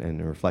reviewing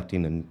and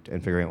reflecting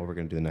and figuring out what we're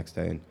going to do the next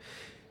day,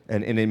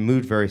 and it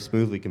moved very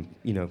smoothly,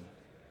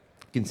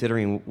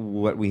 considering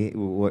what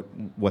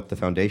the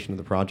foundation of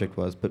the project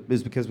was. But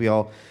it's because we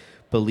all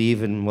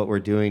believe in what we're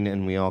doing,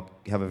 and we all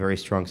have a very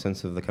strong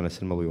sense of the kind of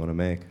cinema we want to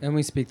make. And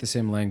we speak the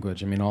same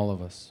language. I mean, all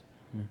of us.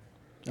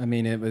 I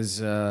mean, it was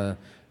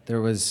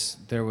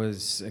there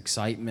was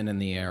excitement in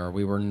the air.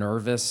 We were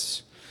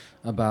nervous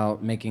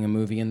about making a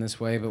movie in this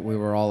way, but we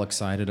were all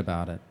excited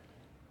about it.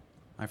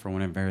 I, for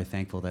one, am very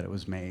thankful that it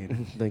was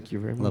made. Thank you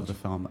very much. Love the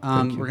film.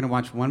 Thank you. We're going to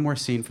watch one more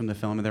scene from the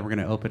film, and then we're going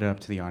to open it up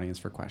to the audience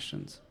for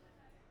questions.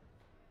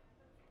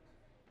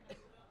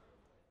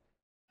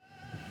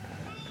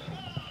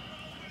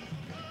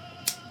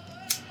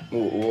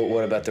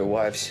 What about their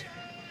wives?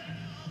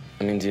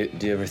 I mean, do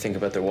you ever think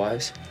about their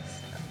wives?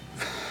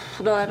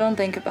 No, I don't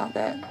think about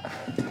that.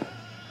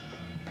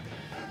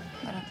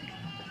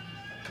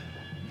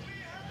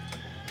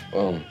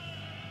 Well,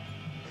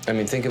 I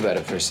mean, think about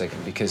it for a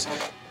second, because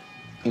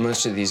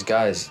most of these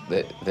guys,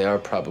 they are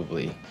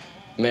probably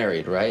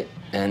married, right?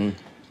 And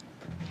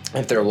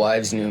if their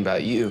wives knew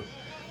about you,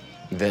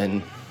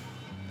 then,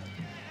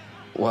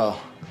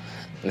 well,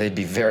 they'd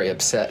be very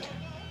upset.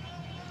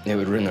 It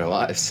would ruin their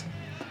lives.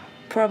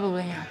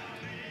 Probably, yeah.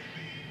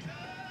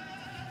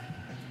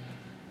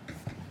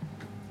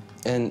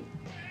 And,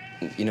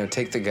 you know,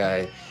 take the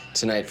guy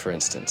tonight, for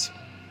instance.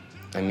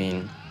 I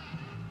mean,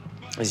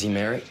 is he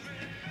married?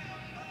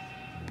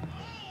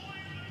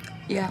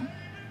 Yeah.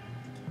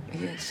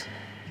 He is.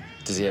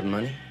 Does he have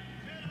money?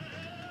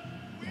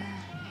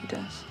 Yeah, he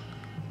does.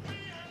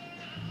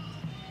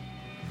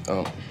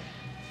 Oh,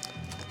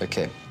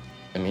 okay.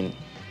 I mean,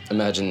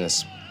 imagine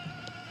this.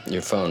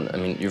 Your phone,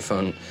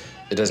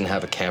 it doesn't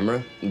have a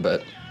camera,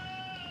 but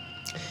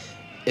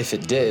if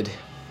it did,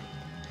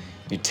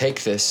 you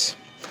take this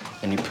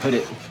and you put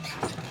it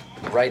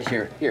right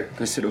here. Here,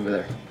 go sit over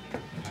there.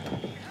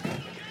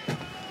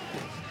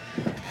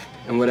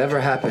 And whatever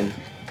happened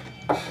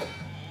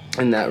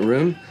in that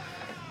room,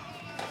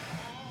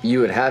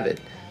 you would have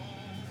it.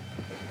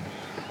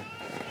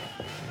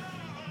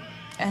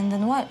 And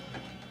then what?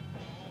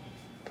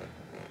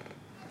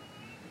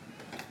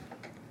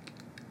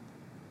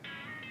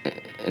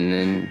 And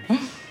then...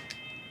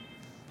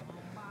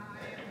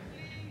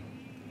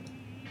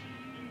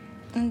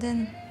 And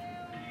then...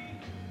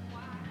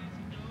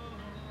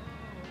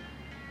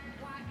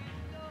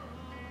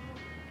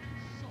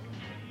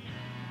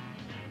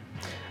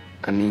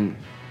 I mean,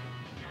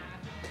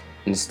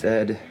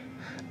 instead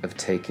of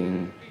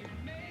taking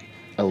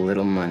a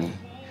little money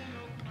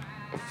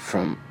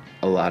from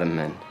a lot of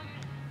men,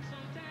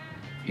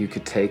 you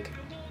could take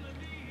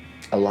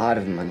a lot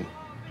of money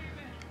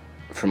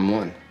from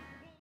one.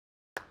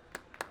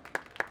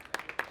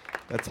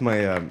 That's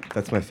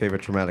my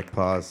favorite dramatic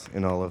pause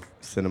in all of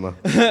cinema.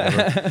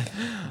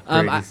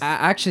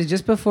 Actually,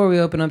 just before we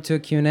open up to a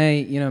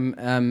Q&A,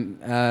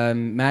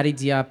 Maddie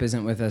Diop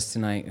isn't with us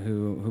tonight,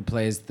 who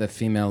plays the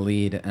female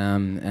lead,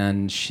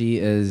 and she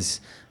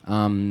is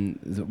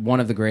one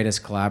of the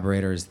greatest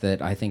collaborators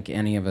that I think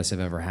any of us have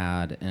ever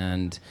had,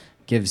 and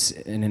gives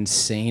an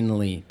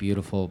insanely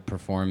beautiful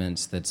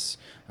performance that's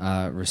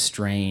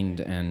restrained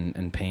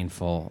and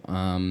painful.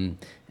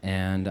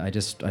 And I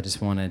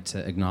just wanted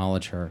to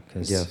acknowledge her,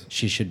 because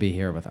she should be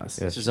here with us.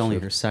 This is only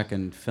her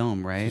second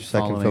film, right? Her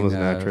second film as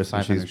an actress.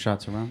 500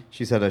 Shots of Rome.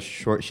 She had a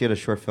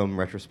short film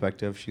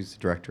retrospective. She's a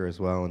director as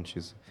well, and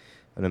she's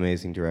an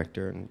amazing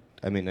director. And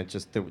I mean,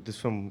 this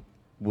film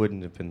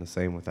wouldn't have been the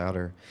same without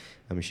her.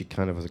 I mean, she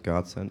kind of was a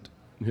godsend.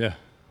 Yeah,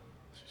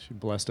 she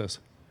blessed us.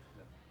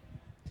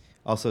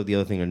 Also, the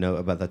other thing to note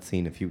about that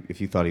scene, if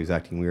you thought he was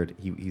acting weird,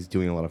 he's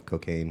doing a lot of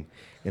cocaine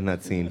in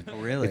that scene. Oh,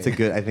 really? It's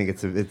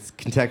it's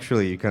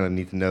contextually, you kind of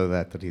need to know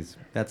that he's.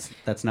 That's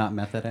not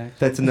method act.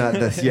 That's not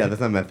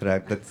method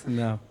act.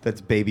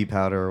 That's baby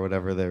powder or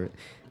whatever. It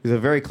was a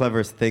very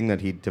clever thing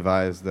that he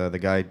devised. The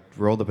guy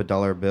rolled up a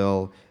dollar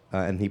bill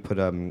and he put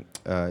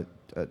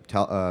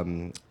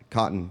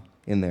cotton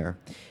in there,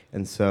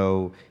 and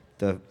so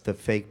the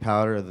fake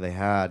powder that they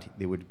had,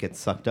 they would get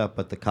sucked up,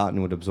 but the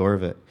cotton would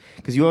absorb it.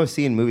 Because you always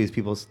see in movies,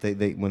 people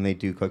they when they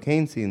do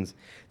cocaine scenes,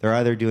 they're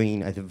either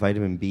doing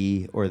vitamin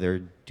B or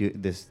they're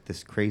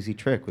this crazy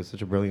trick with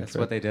such a brilliant trick. That's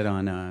what they did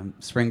on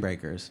Spring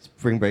Breakers.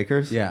 Spring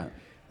Breakers? Yeah.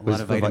 A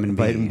lot of vitamin B.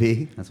 Vitamin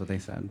B? That's what they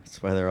said.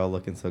 That's why they're all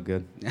looking so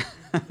good.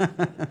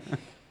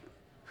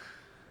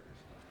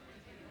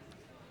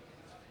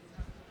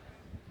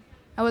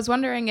 I was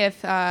wondering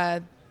if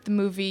the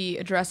movie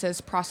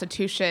addresses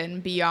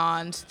prostitution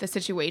beyond the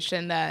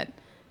situation that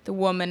the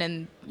woman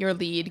in your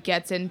lead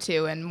gets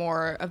into, and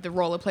more of the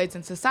role it plays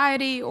in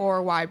society,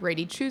 or why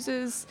Brady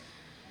chooses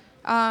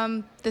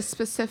this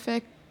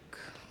specific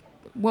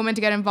woman to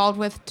get involved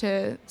with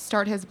to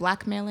start his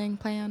blackmailing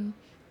plan.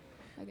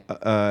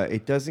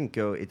 It doesn't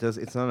go.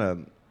 It's not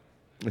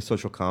a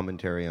social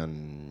commentary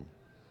on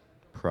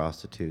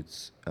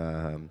prostitutes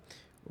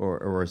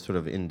or a sort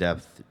of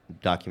in-depth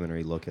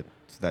documentary look at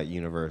that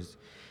universe.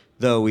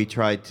 Though we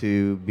tried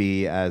to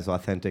be as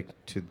authentic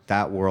to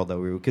that world that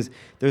we were, because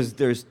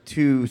there's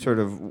two sort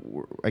of,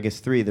 I guess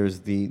three.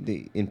 There's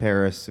the in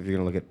Paris, if you're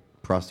gonna look at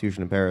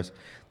prostitution in Paris,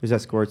 there's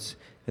escorts,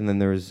 and then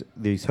there's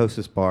these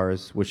hostess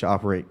bars which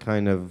operate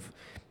kind of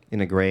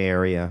in a gray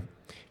area,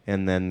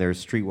 and then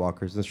there's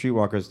streetwalkers. And the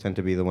streetwalkers tend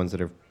to be the ones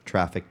that are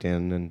trafficked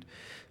in,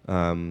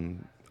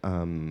 and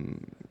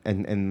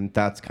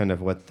that's kind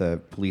of what the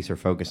police are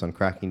focused on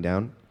cracking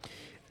down.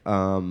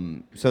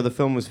 So the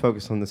film was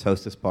focused on this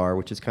hostess bar,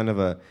 which is kind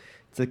of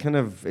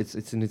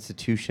it's an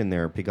institution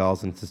there,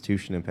 Pigaul's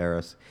institution in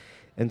Paris,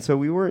 and so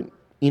we weren't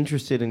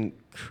interested in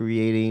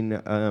creating,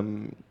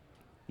 the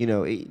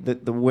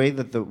way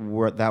that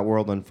that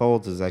world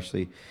unfolds is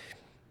actually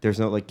there's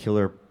no like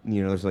killer,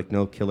 there's like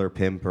no killer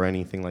pimp or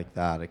anything like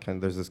that.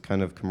 There's this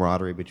kind of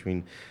camaraderie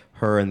between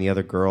her and the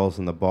other girls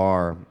in the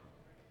bar.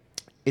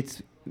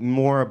 It's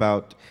more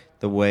about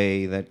the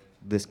way that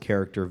this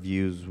character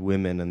views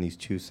women and these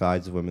two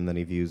sides of women that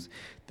he views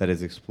that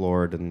is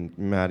explored, and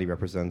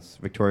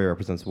Victoria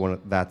represents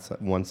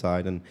one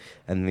side, and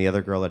the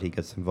other girl that he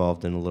gets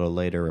involved in a little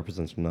later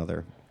represents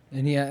another.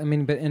 And he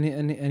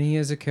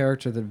is a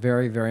character that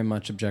very, very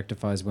much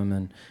objectifies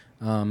women.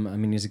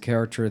 He's a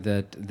character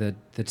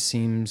that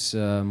seems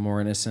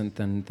more innocent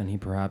than he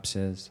perhaps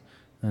is,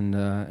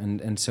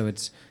 and so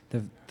it's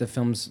the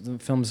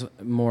film's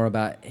more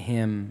about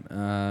him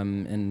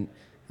than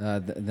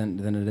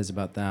it is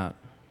about that.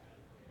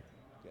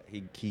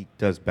 He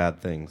does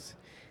bad things.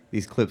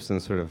 These clips and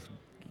sort of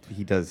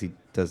he does a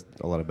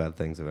lot of bad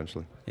things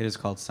eventually. It is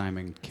called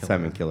Simon Killer.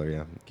 Simon Killer,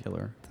 yeah.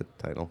 Killer. The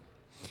title.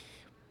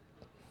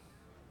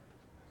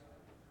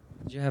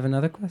 Did you have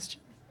another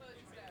question?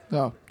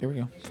 Oh, here we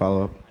go.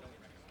 Follow up.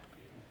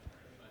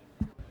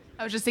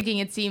 I was just thinking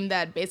it seemed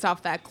that based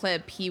off that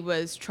clip, he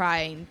was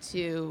trying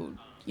to,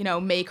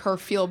 make her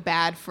feel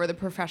bad for the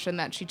profession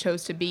that she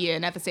chose to be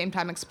in, at the same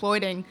time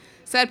exploiting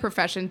said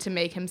profession to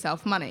make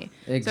himself money.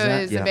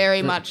 Exactly. So it's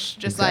very much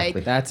just like,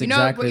 that's what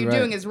exactly you're right.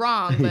 doing is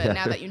wrong, but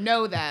now that you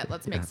know that,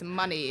 let's make some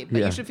money.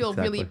 But you should feel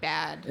really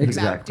bad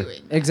about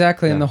doing that.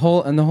 Exactly, and the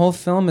whole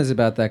film is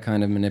about that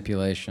kind of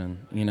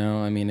manipulation.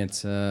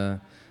 It's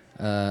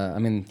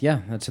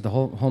that's what the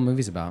whole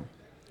movie's about.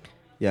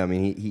 Yeah,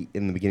 he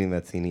in the beginning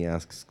of that scene he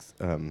asks,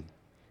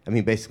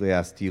 basically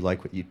asks, "Do you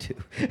like what you do?"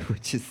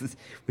 which is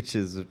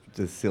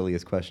the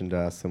silliest question to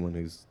ask someone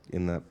who's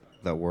in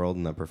that world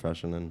and that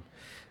profession,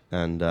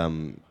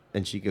 and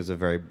she gives a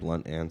very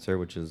blunt answer,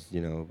 which is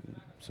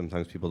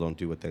sometimes people don't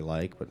do what they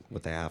like, but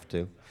what they have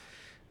to,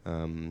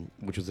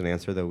 which was an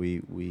answer that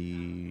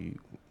we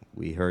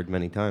heard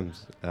many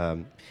times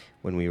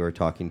when we were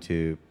talking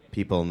to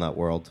people in that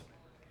world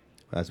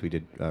as we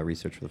did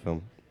research for the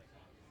film.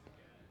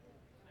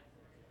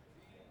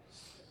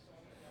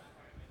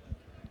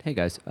 Hey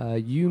guys,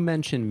 you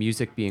mentioned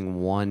music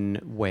being one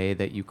way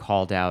that you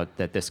called out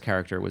that this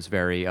character was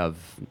very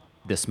of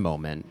this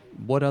moment.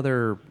 What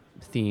other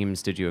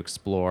themes did you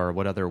explore?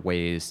 What other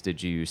ways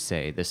did you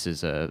say this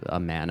is a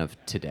man of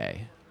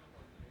today?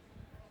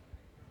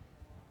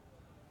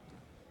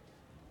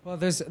 Well,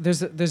 there's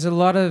a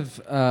lot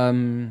of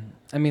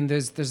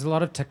there's a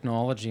lot of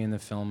technology in the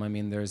film.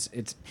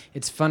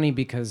 It's funny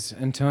because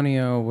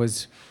Antonio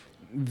was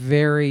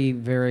very,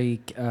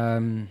 very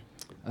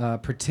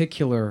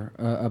particular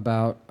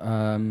about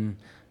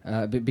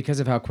because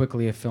of how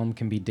quickly a film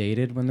can be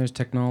dated when there's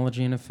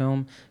technology in a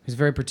film. He was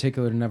very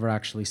particular to never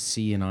actually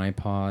see an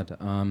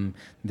iPod.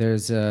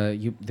 There's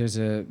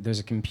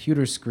a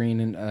computer screen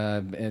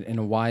in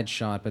a wide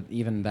shot, but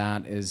even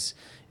that is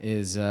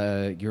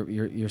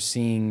you're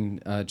seeing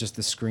just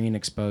the screen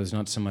exposed,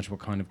 not so much what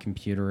kind of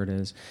computer it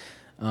is.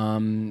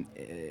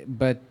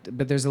 But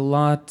there's a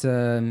lot.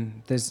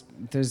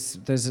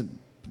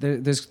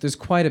 There's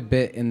quite a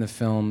bit in the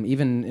film,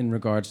 even in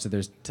regards to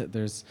there's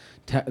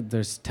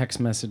text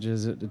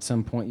messages at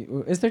some point.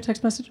 Is there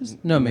text messages?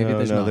 No, maybe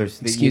there's not.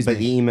 Excuse me.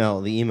 The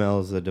email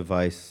is a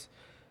device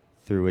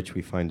through which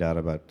we find out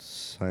about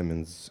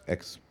Simon's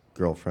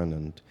ex-girlfriend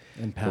and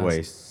the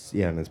way,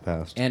 in his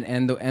past.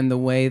 And the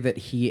way that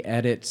he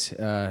edits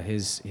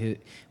his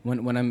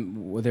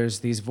there's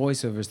these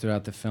voiceovers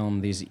throughout the film,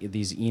 these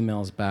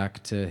emails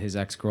back to his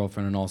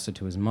ex-girlfriend and also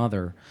to his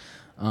mother.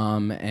 He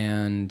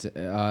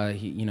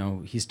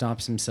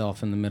stops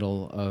himself in the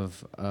middle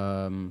of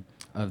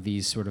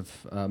these sort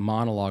of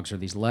monologues or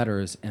these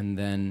letters, and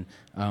then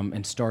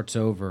and starts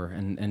over,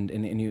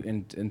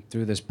 and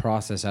through this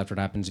process, after it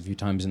happens a few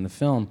times in the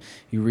film,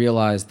 you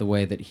realize the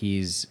way that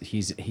he's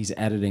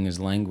editing his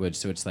language.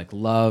 So it's like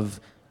love,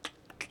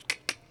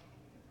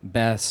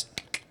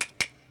 best,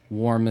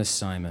 warmest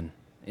Simon.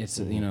 It's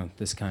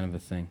this kind of a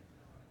thing.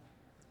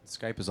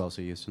 Skype is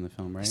also used in the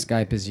film, right?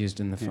 Skype is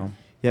used in the film.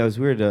 Yeah, it was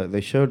weird.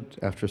 They showed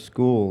After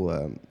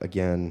School,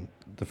 again,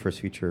 the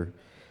first feature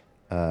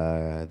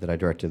that I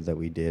directed that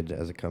we did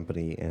as a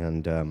company.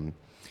 And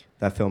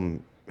that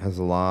film has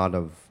a lot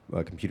of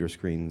computer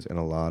screens and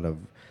a lot of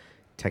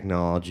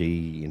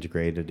technology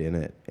integrated in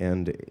it.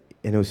 And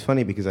it was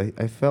funny because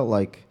I felt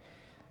like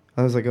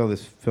I was like, oh,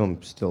 this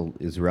film still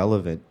is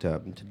relevant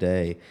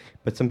today.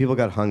 But some people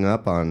got hung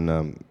up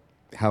on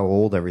how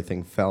old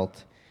everything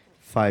felt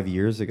 5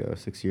 years ago,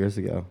 6 years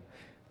ago.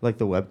 Like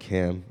the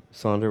webcam.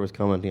 Sonder was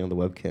commenting on the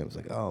webcam. It's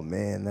like, oh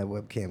man, that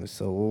webcam is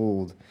so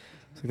old.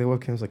 It's like the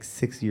webcam's like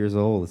 6 years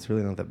old. It's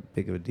really not that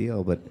big of a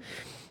deal. But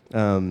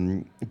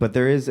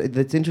there is.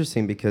 That's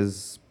interesting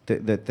because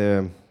that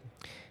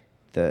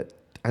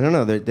I don't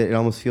know. That it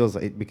almost feels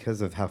like because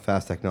of how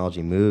fast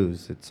technology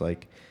moves. It's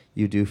like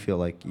you do feel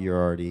like you're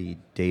already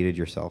dated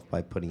yourself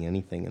by putting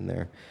anything in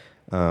there.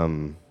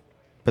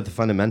 But the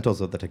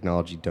fundamentals of the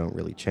technology don't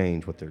really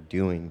change what they're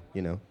doing,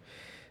 you know.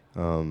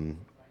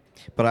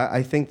 But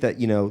I think that,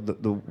 you know,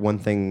 the one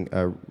thing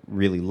I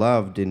really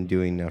loved in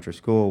doing After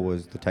School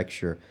was the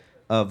texture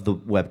of the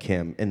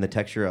webcam and the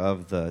texture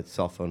of the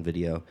cell phone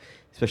video,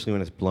 especially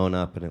when it's blown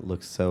up and it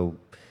looks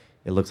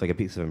like a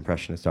piece of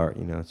impressionist art,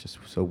 you know. It's just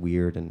so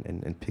weird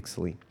and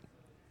pixely.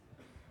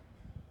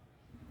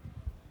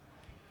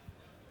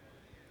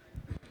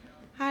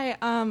 Hi,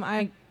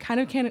 I kind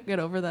of can't get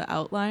over the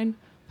outline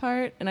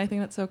part, and I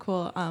think that's so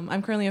cool.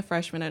 I'm currently a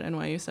freshman at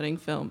NYU studying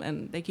film,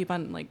 and they keep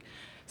on like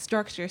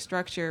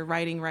structure,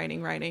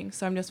 writing.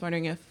 So I'm just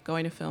wondering if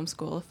going to film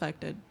school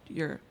affected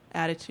your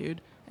attitude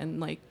and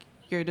like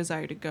your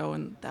desire to go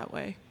in that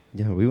way.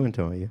 Yeah, we went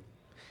to NYU.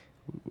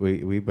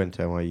 We went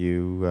to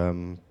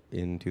NYU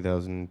in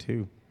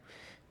 2002,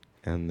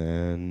 and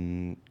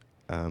then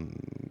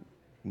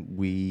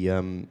we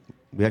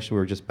actually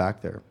were just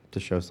back there to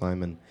show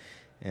Simon.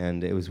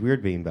 And it was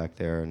weird being back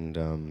there,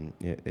 and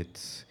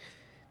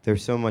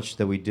there's so much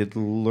that we did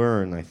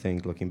learn, I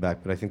think, looking back.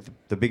 But I think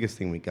the biggest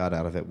thing we got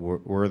out of it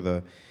were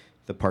the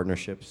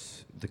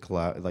partnerships, the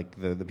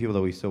people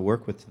that we still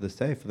work with to this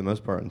day, for the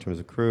most part, in terms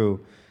of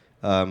crew,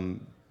 are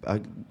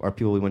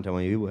people we went to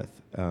NYU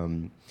with.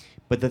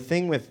 But the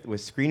thing with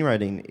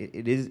screenwriting,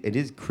 it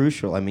is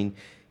crucial. I mean,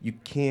 you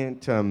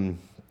can't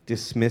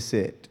dismiss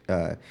it.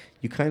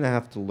 You kind of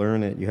have to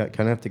learn it. You kind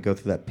of have to go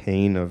through that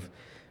pain of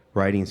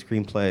writing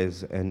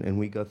screenplays, and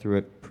we go through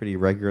it pretty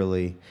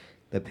regularly,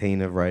 the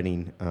pain of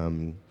writing.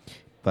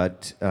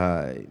 But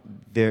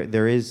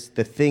there is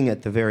the thing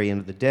at the very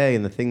end of the day,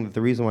 and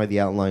the reason why the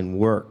outline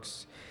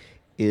works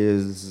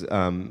is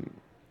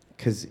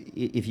because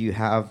if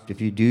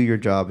you do your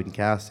job in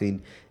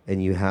casting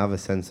and you have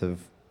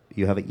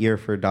an ear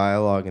for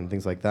dialogue and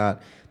things like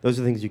that, those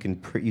are things you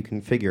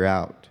can figure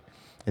out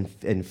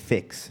and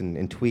fix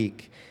and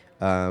tweak.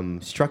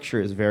 Structure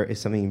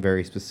is something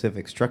very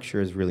specific.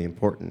 Structure is really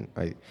important,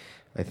 I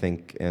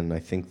think, and I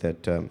think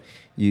that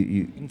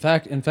you. In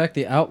fact,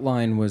 the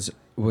outline was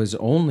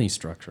only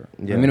structure.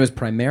 Yeah. I mean, it was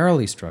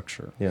primarily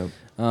structure. Yeah.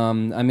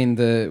 I mean,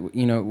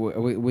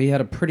 we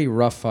had a pretty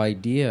rough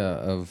idea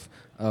of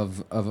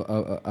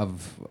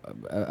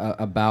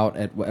about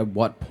at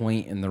what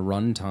point in the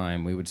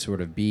runtime we would sort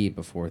of be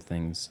before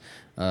things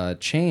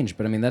change.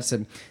 But I mean,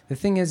 the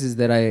thing is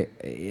that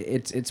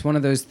it's one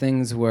of those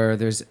things where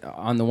there's,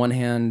 on the one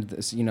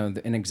hand, you know,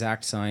 an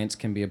exact science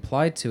can be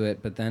applied to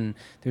it, but then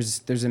there's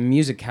a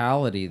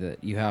musicality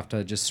that you have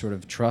to just sort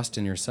of trust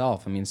in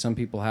yourself. I mean, some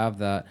people have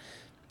that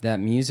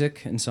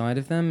music inside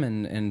of them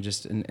and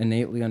just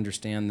innately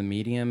understand the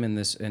medium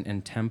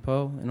and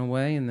tempo in a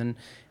way, and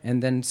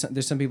then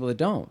there's some people that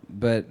don't,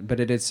 but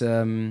it's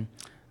and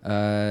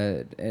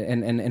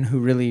who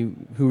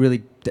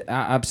really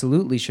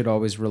absolutely should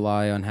always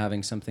rely on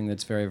having something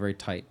that's very, very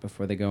tight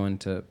before they go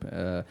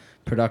into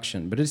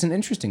production. But it's an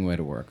interesting way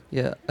to work.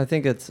 Yeah, I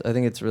think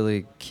it's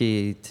really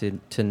key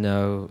to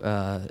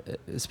know,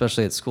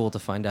 especially at school, to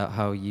find out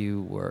how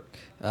you work.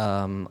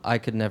 I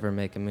could never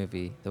make a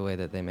movie the way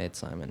that they made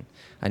Simon.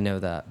 I know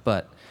that,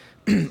 but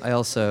I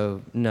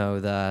also know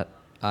that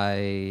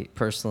I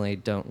personally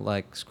don't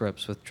like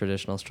scripts with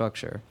traditional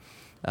structure.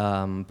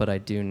 But I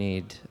do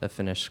need a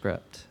finished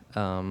script.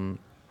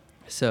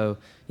 So,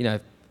 you know,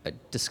 I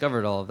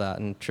discovered all of that,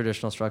 and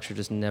traditional structure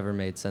just never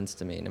made sense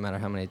to me, no matter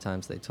how many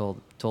times they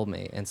told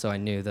me. And so I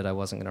knew that I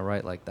wasn't going to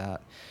write like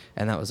that,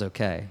 and that was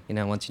okay. You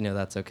know, once you know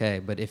that's okay.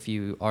 But if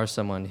you are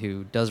someone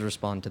who does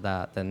respond to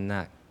that, then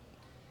that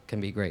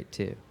can be great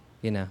too.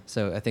 You know,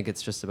 so I think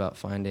it's just about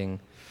finding,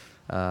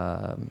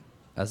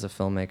 as a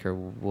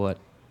filmmaker,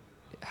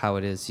 how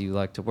it is you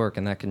like to work,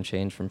 and that can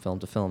change from film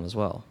to film as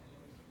well.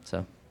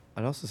 So.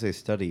 I'd also say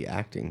study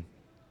acting.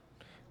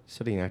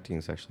 Studying acting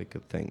is actually a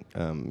good thing,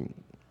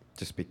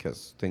 just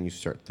because then you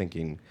start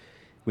thinking,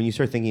 when you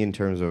start thinking in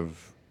terms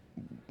of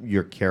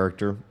your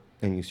character,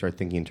 and you start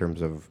thinking in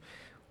terms of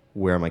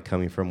where am I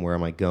coming from, where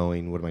am I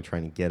going, what am I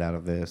trying to get out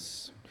of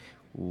this,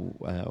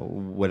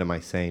 what am I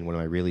saying, what am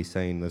I really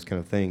saying, those kind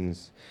of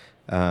things.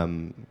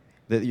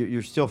 That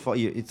you're still,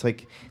 it's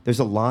like there's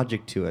a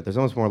logic to it. There's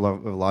almost more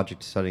of a logic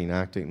to studying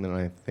acting than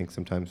I think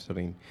sometimes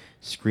studying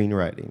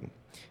screenwriting.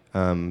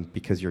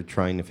 Because you're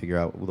trying to figure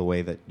out the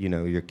way that, you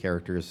know, your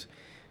character's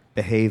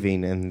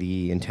behaving and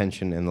the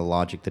intention and the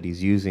logic that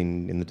he's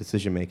using in the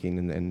decision making,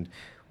 and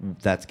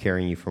that's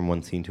carrying you from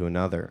one scene to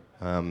another.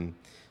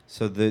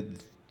 So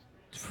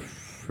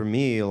for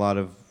me, a lot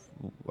of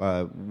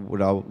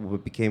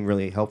what became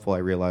really helpful, I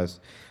realized,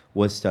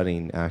 was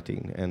studying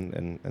acting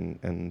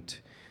and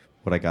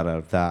what I got out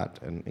of that,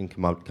 and in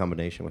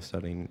combination with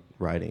studying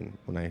writing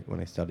when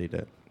I studied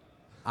it.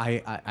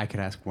 I could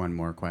ask one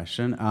more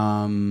question.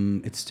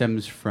 It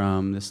stems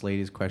from this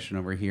lady's question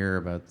over here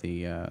about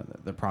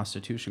the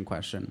prostitution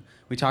question.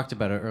 We talked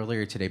about it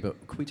earlier today,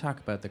 but could we talk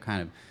about the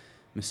kind of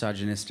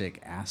misogynistic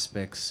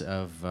aspects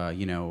of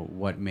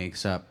what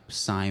makes up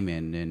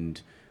Simon and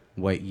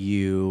what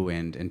you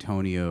and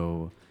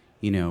Antonio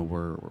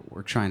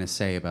were trying to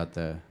say about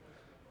the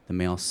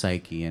male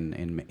psyche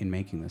in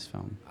making this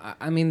film?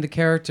 I mean, the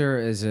character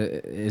is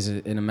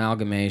an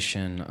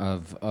amalgamation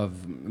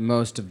of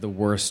most of the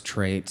worst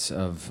traits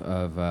of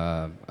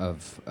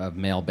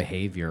male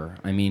behavior.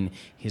 I mean,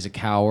 he's a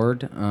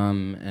coward,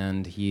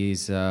 and he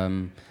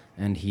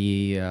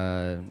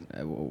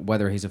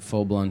whether he's a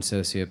full-blown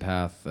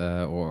sociopath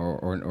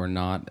or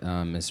not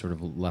is sort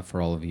of left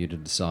for all of you to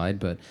decide.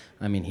 But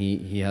I mean,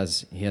 he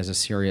has a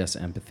serious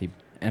empathy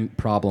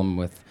problem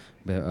with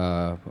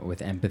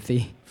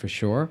empathy, for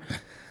sure.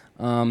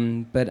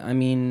 But I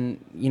mean,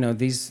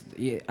 these,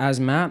 as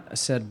Matt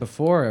said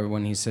before,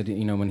 when he said,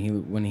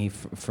 when he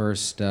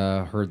first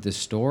heard this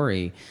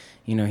story,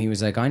 he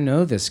was like, I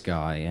know this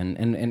guy,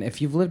 and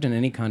if you've lived in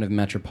any kind of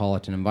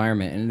metropolitan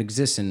environment, and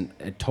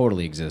it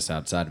totally exists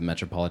outside of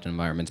metropolitan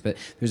environments, but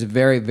there's a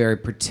very, very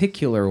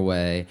particular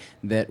way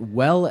that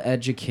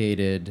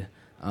well-educated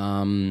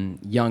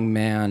young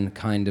men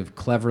kind of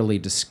cleverly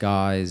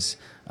disguise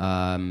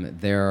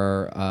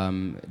their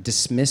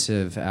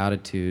dismissive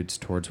attitudes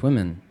towards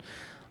women.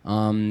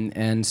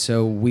 And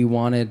so we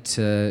wanted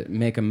to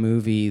make a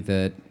movie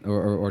that,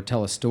 or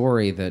tell a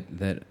story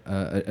that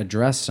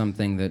addressed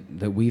something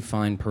that we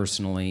find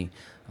personally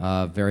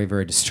very,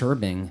 very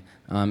disturbing.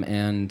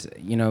 And,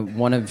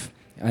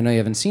 I know you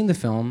haven't seen the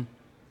film.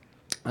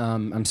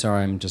 I'm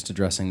sorry, I'm just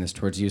addressing this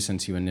towards you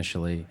since you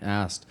initially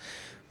asked.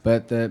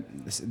 But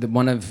there's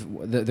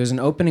an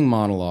opening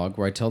monologue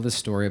where I tell this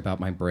story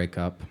about my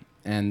breakup.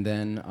 And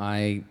then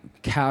I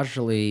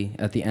casually,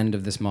 at the end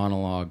of this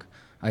monologue,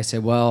 I say,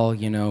 well,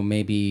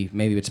 maybe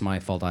it's my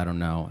fault, I don't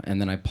know.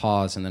 And then I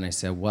pause, and then I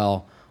say,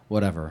 well,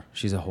 whatever,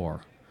 she's a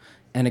whore.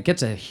 And it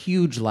gets a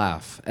huge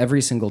laugh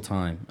every single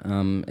time.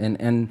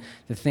 And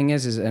the thing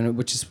is,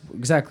 which is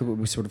exactly what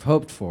we sort of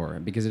hoped for,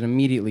 because it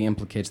immediately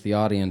implicates the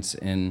audience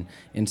in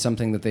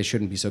something that they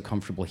shouldn't be so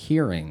comfortable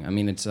hearing. I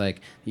mean, it's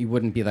like you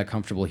wouldn't be that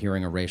comfortable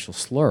hearing a racial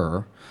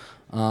slur.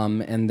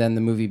 And then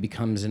the movie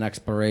becomes an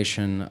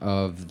exploration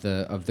of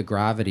the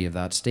gravity of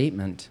that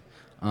statement,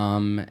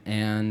 and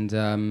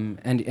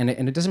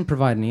it doesn't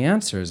provide any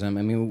answers. I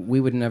mean,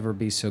 we would never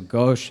be so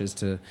gauche as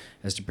to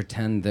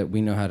pretend that we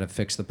know how to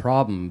fix the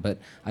problem. But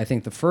I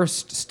think the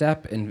first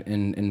step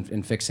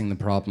in fixing the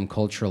problem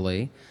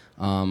culturally,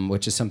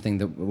 which is something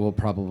that we'll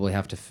probably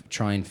have to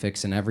try and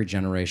fix in every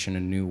generation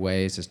in new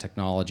ways as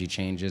technology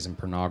changes and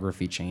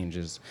pornography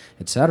changes,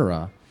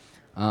 etc.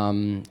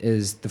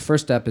 Is the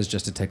first step is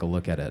just to take a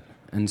look at it.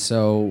 And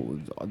so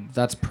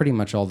that's pretty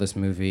much all this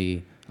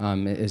movie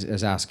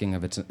is asking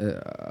of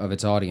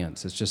its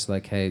audience. It's just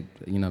like, hey,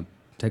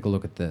 take a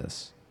look at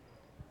this.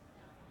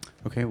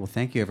 Okay, well,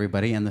 thank you,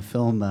 everybody. And the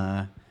film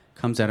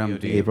comes out on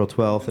April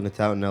 12th, and it's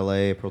out in LA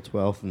April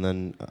 12th, and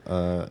then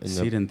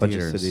in a bunch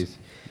of cities.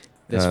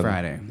 This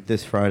Friday.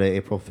 This Friday,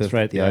 April 5th,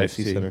 at the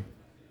IFC Center.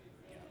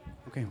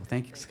 Okay, well,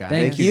 thank you, Scott.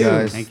 Thank you,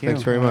 guys. Thank you.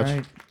 Thanks very much. All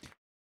right.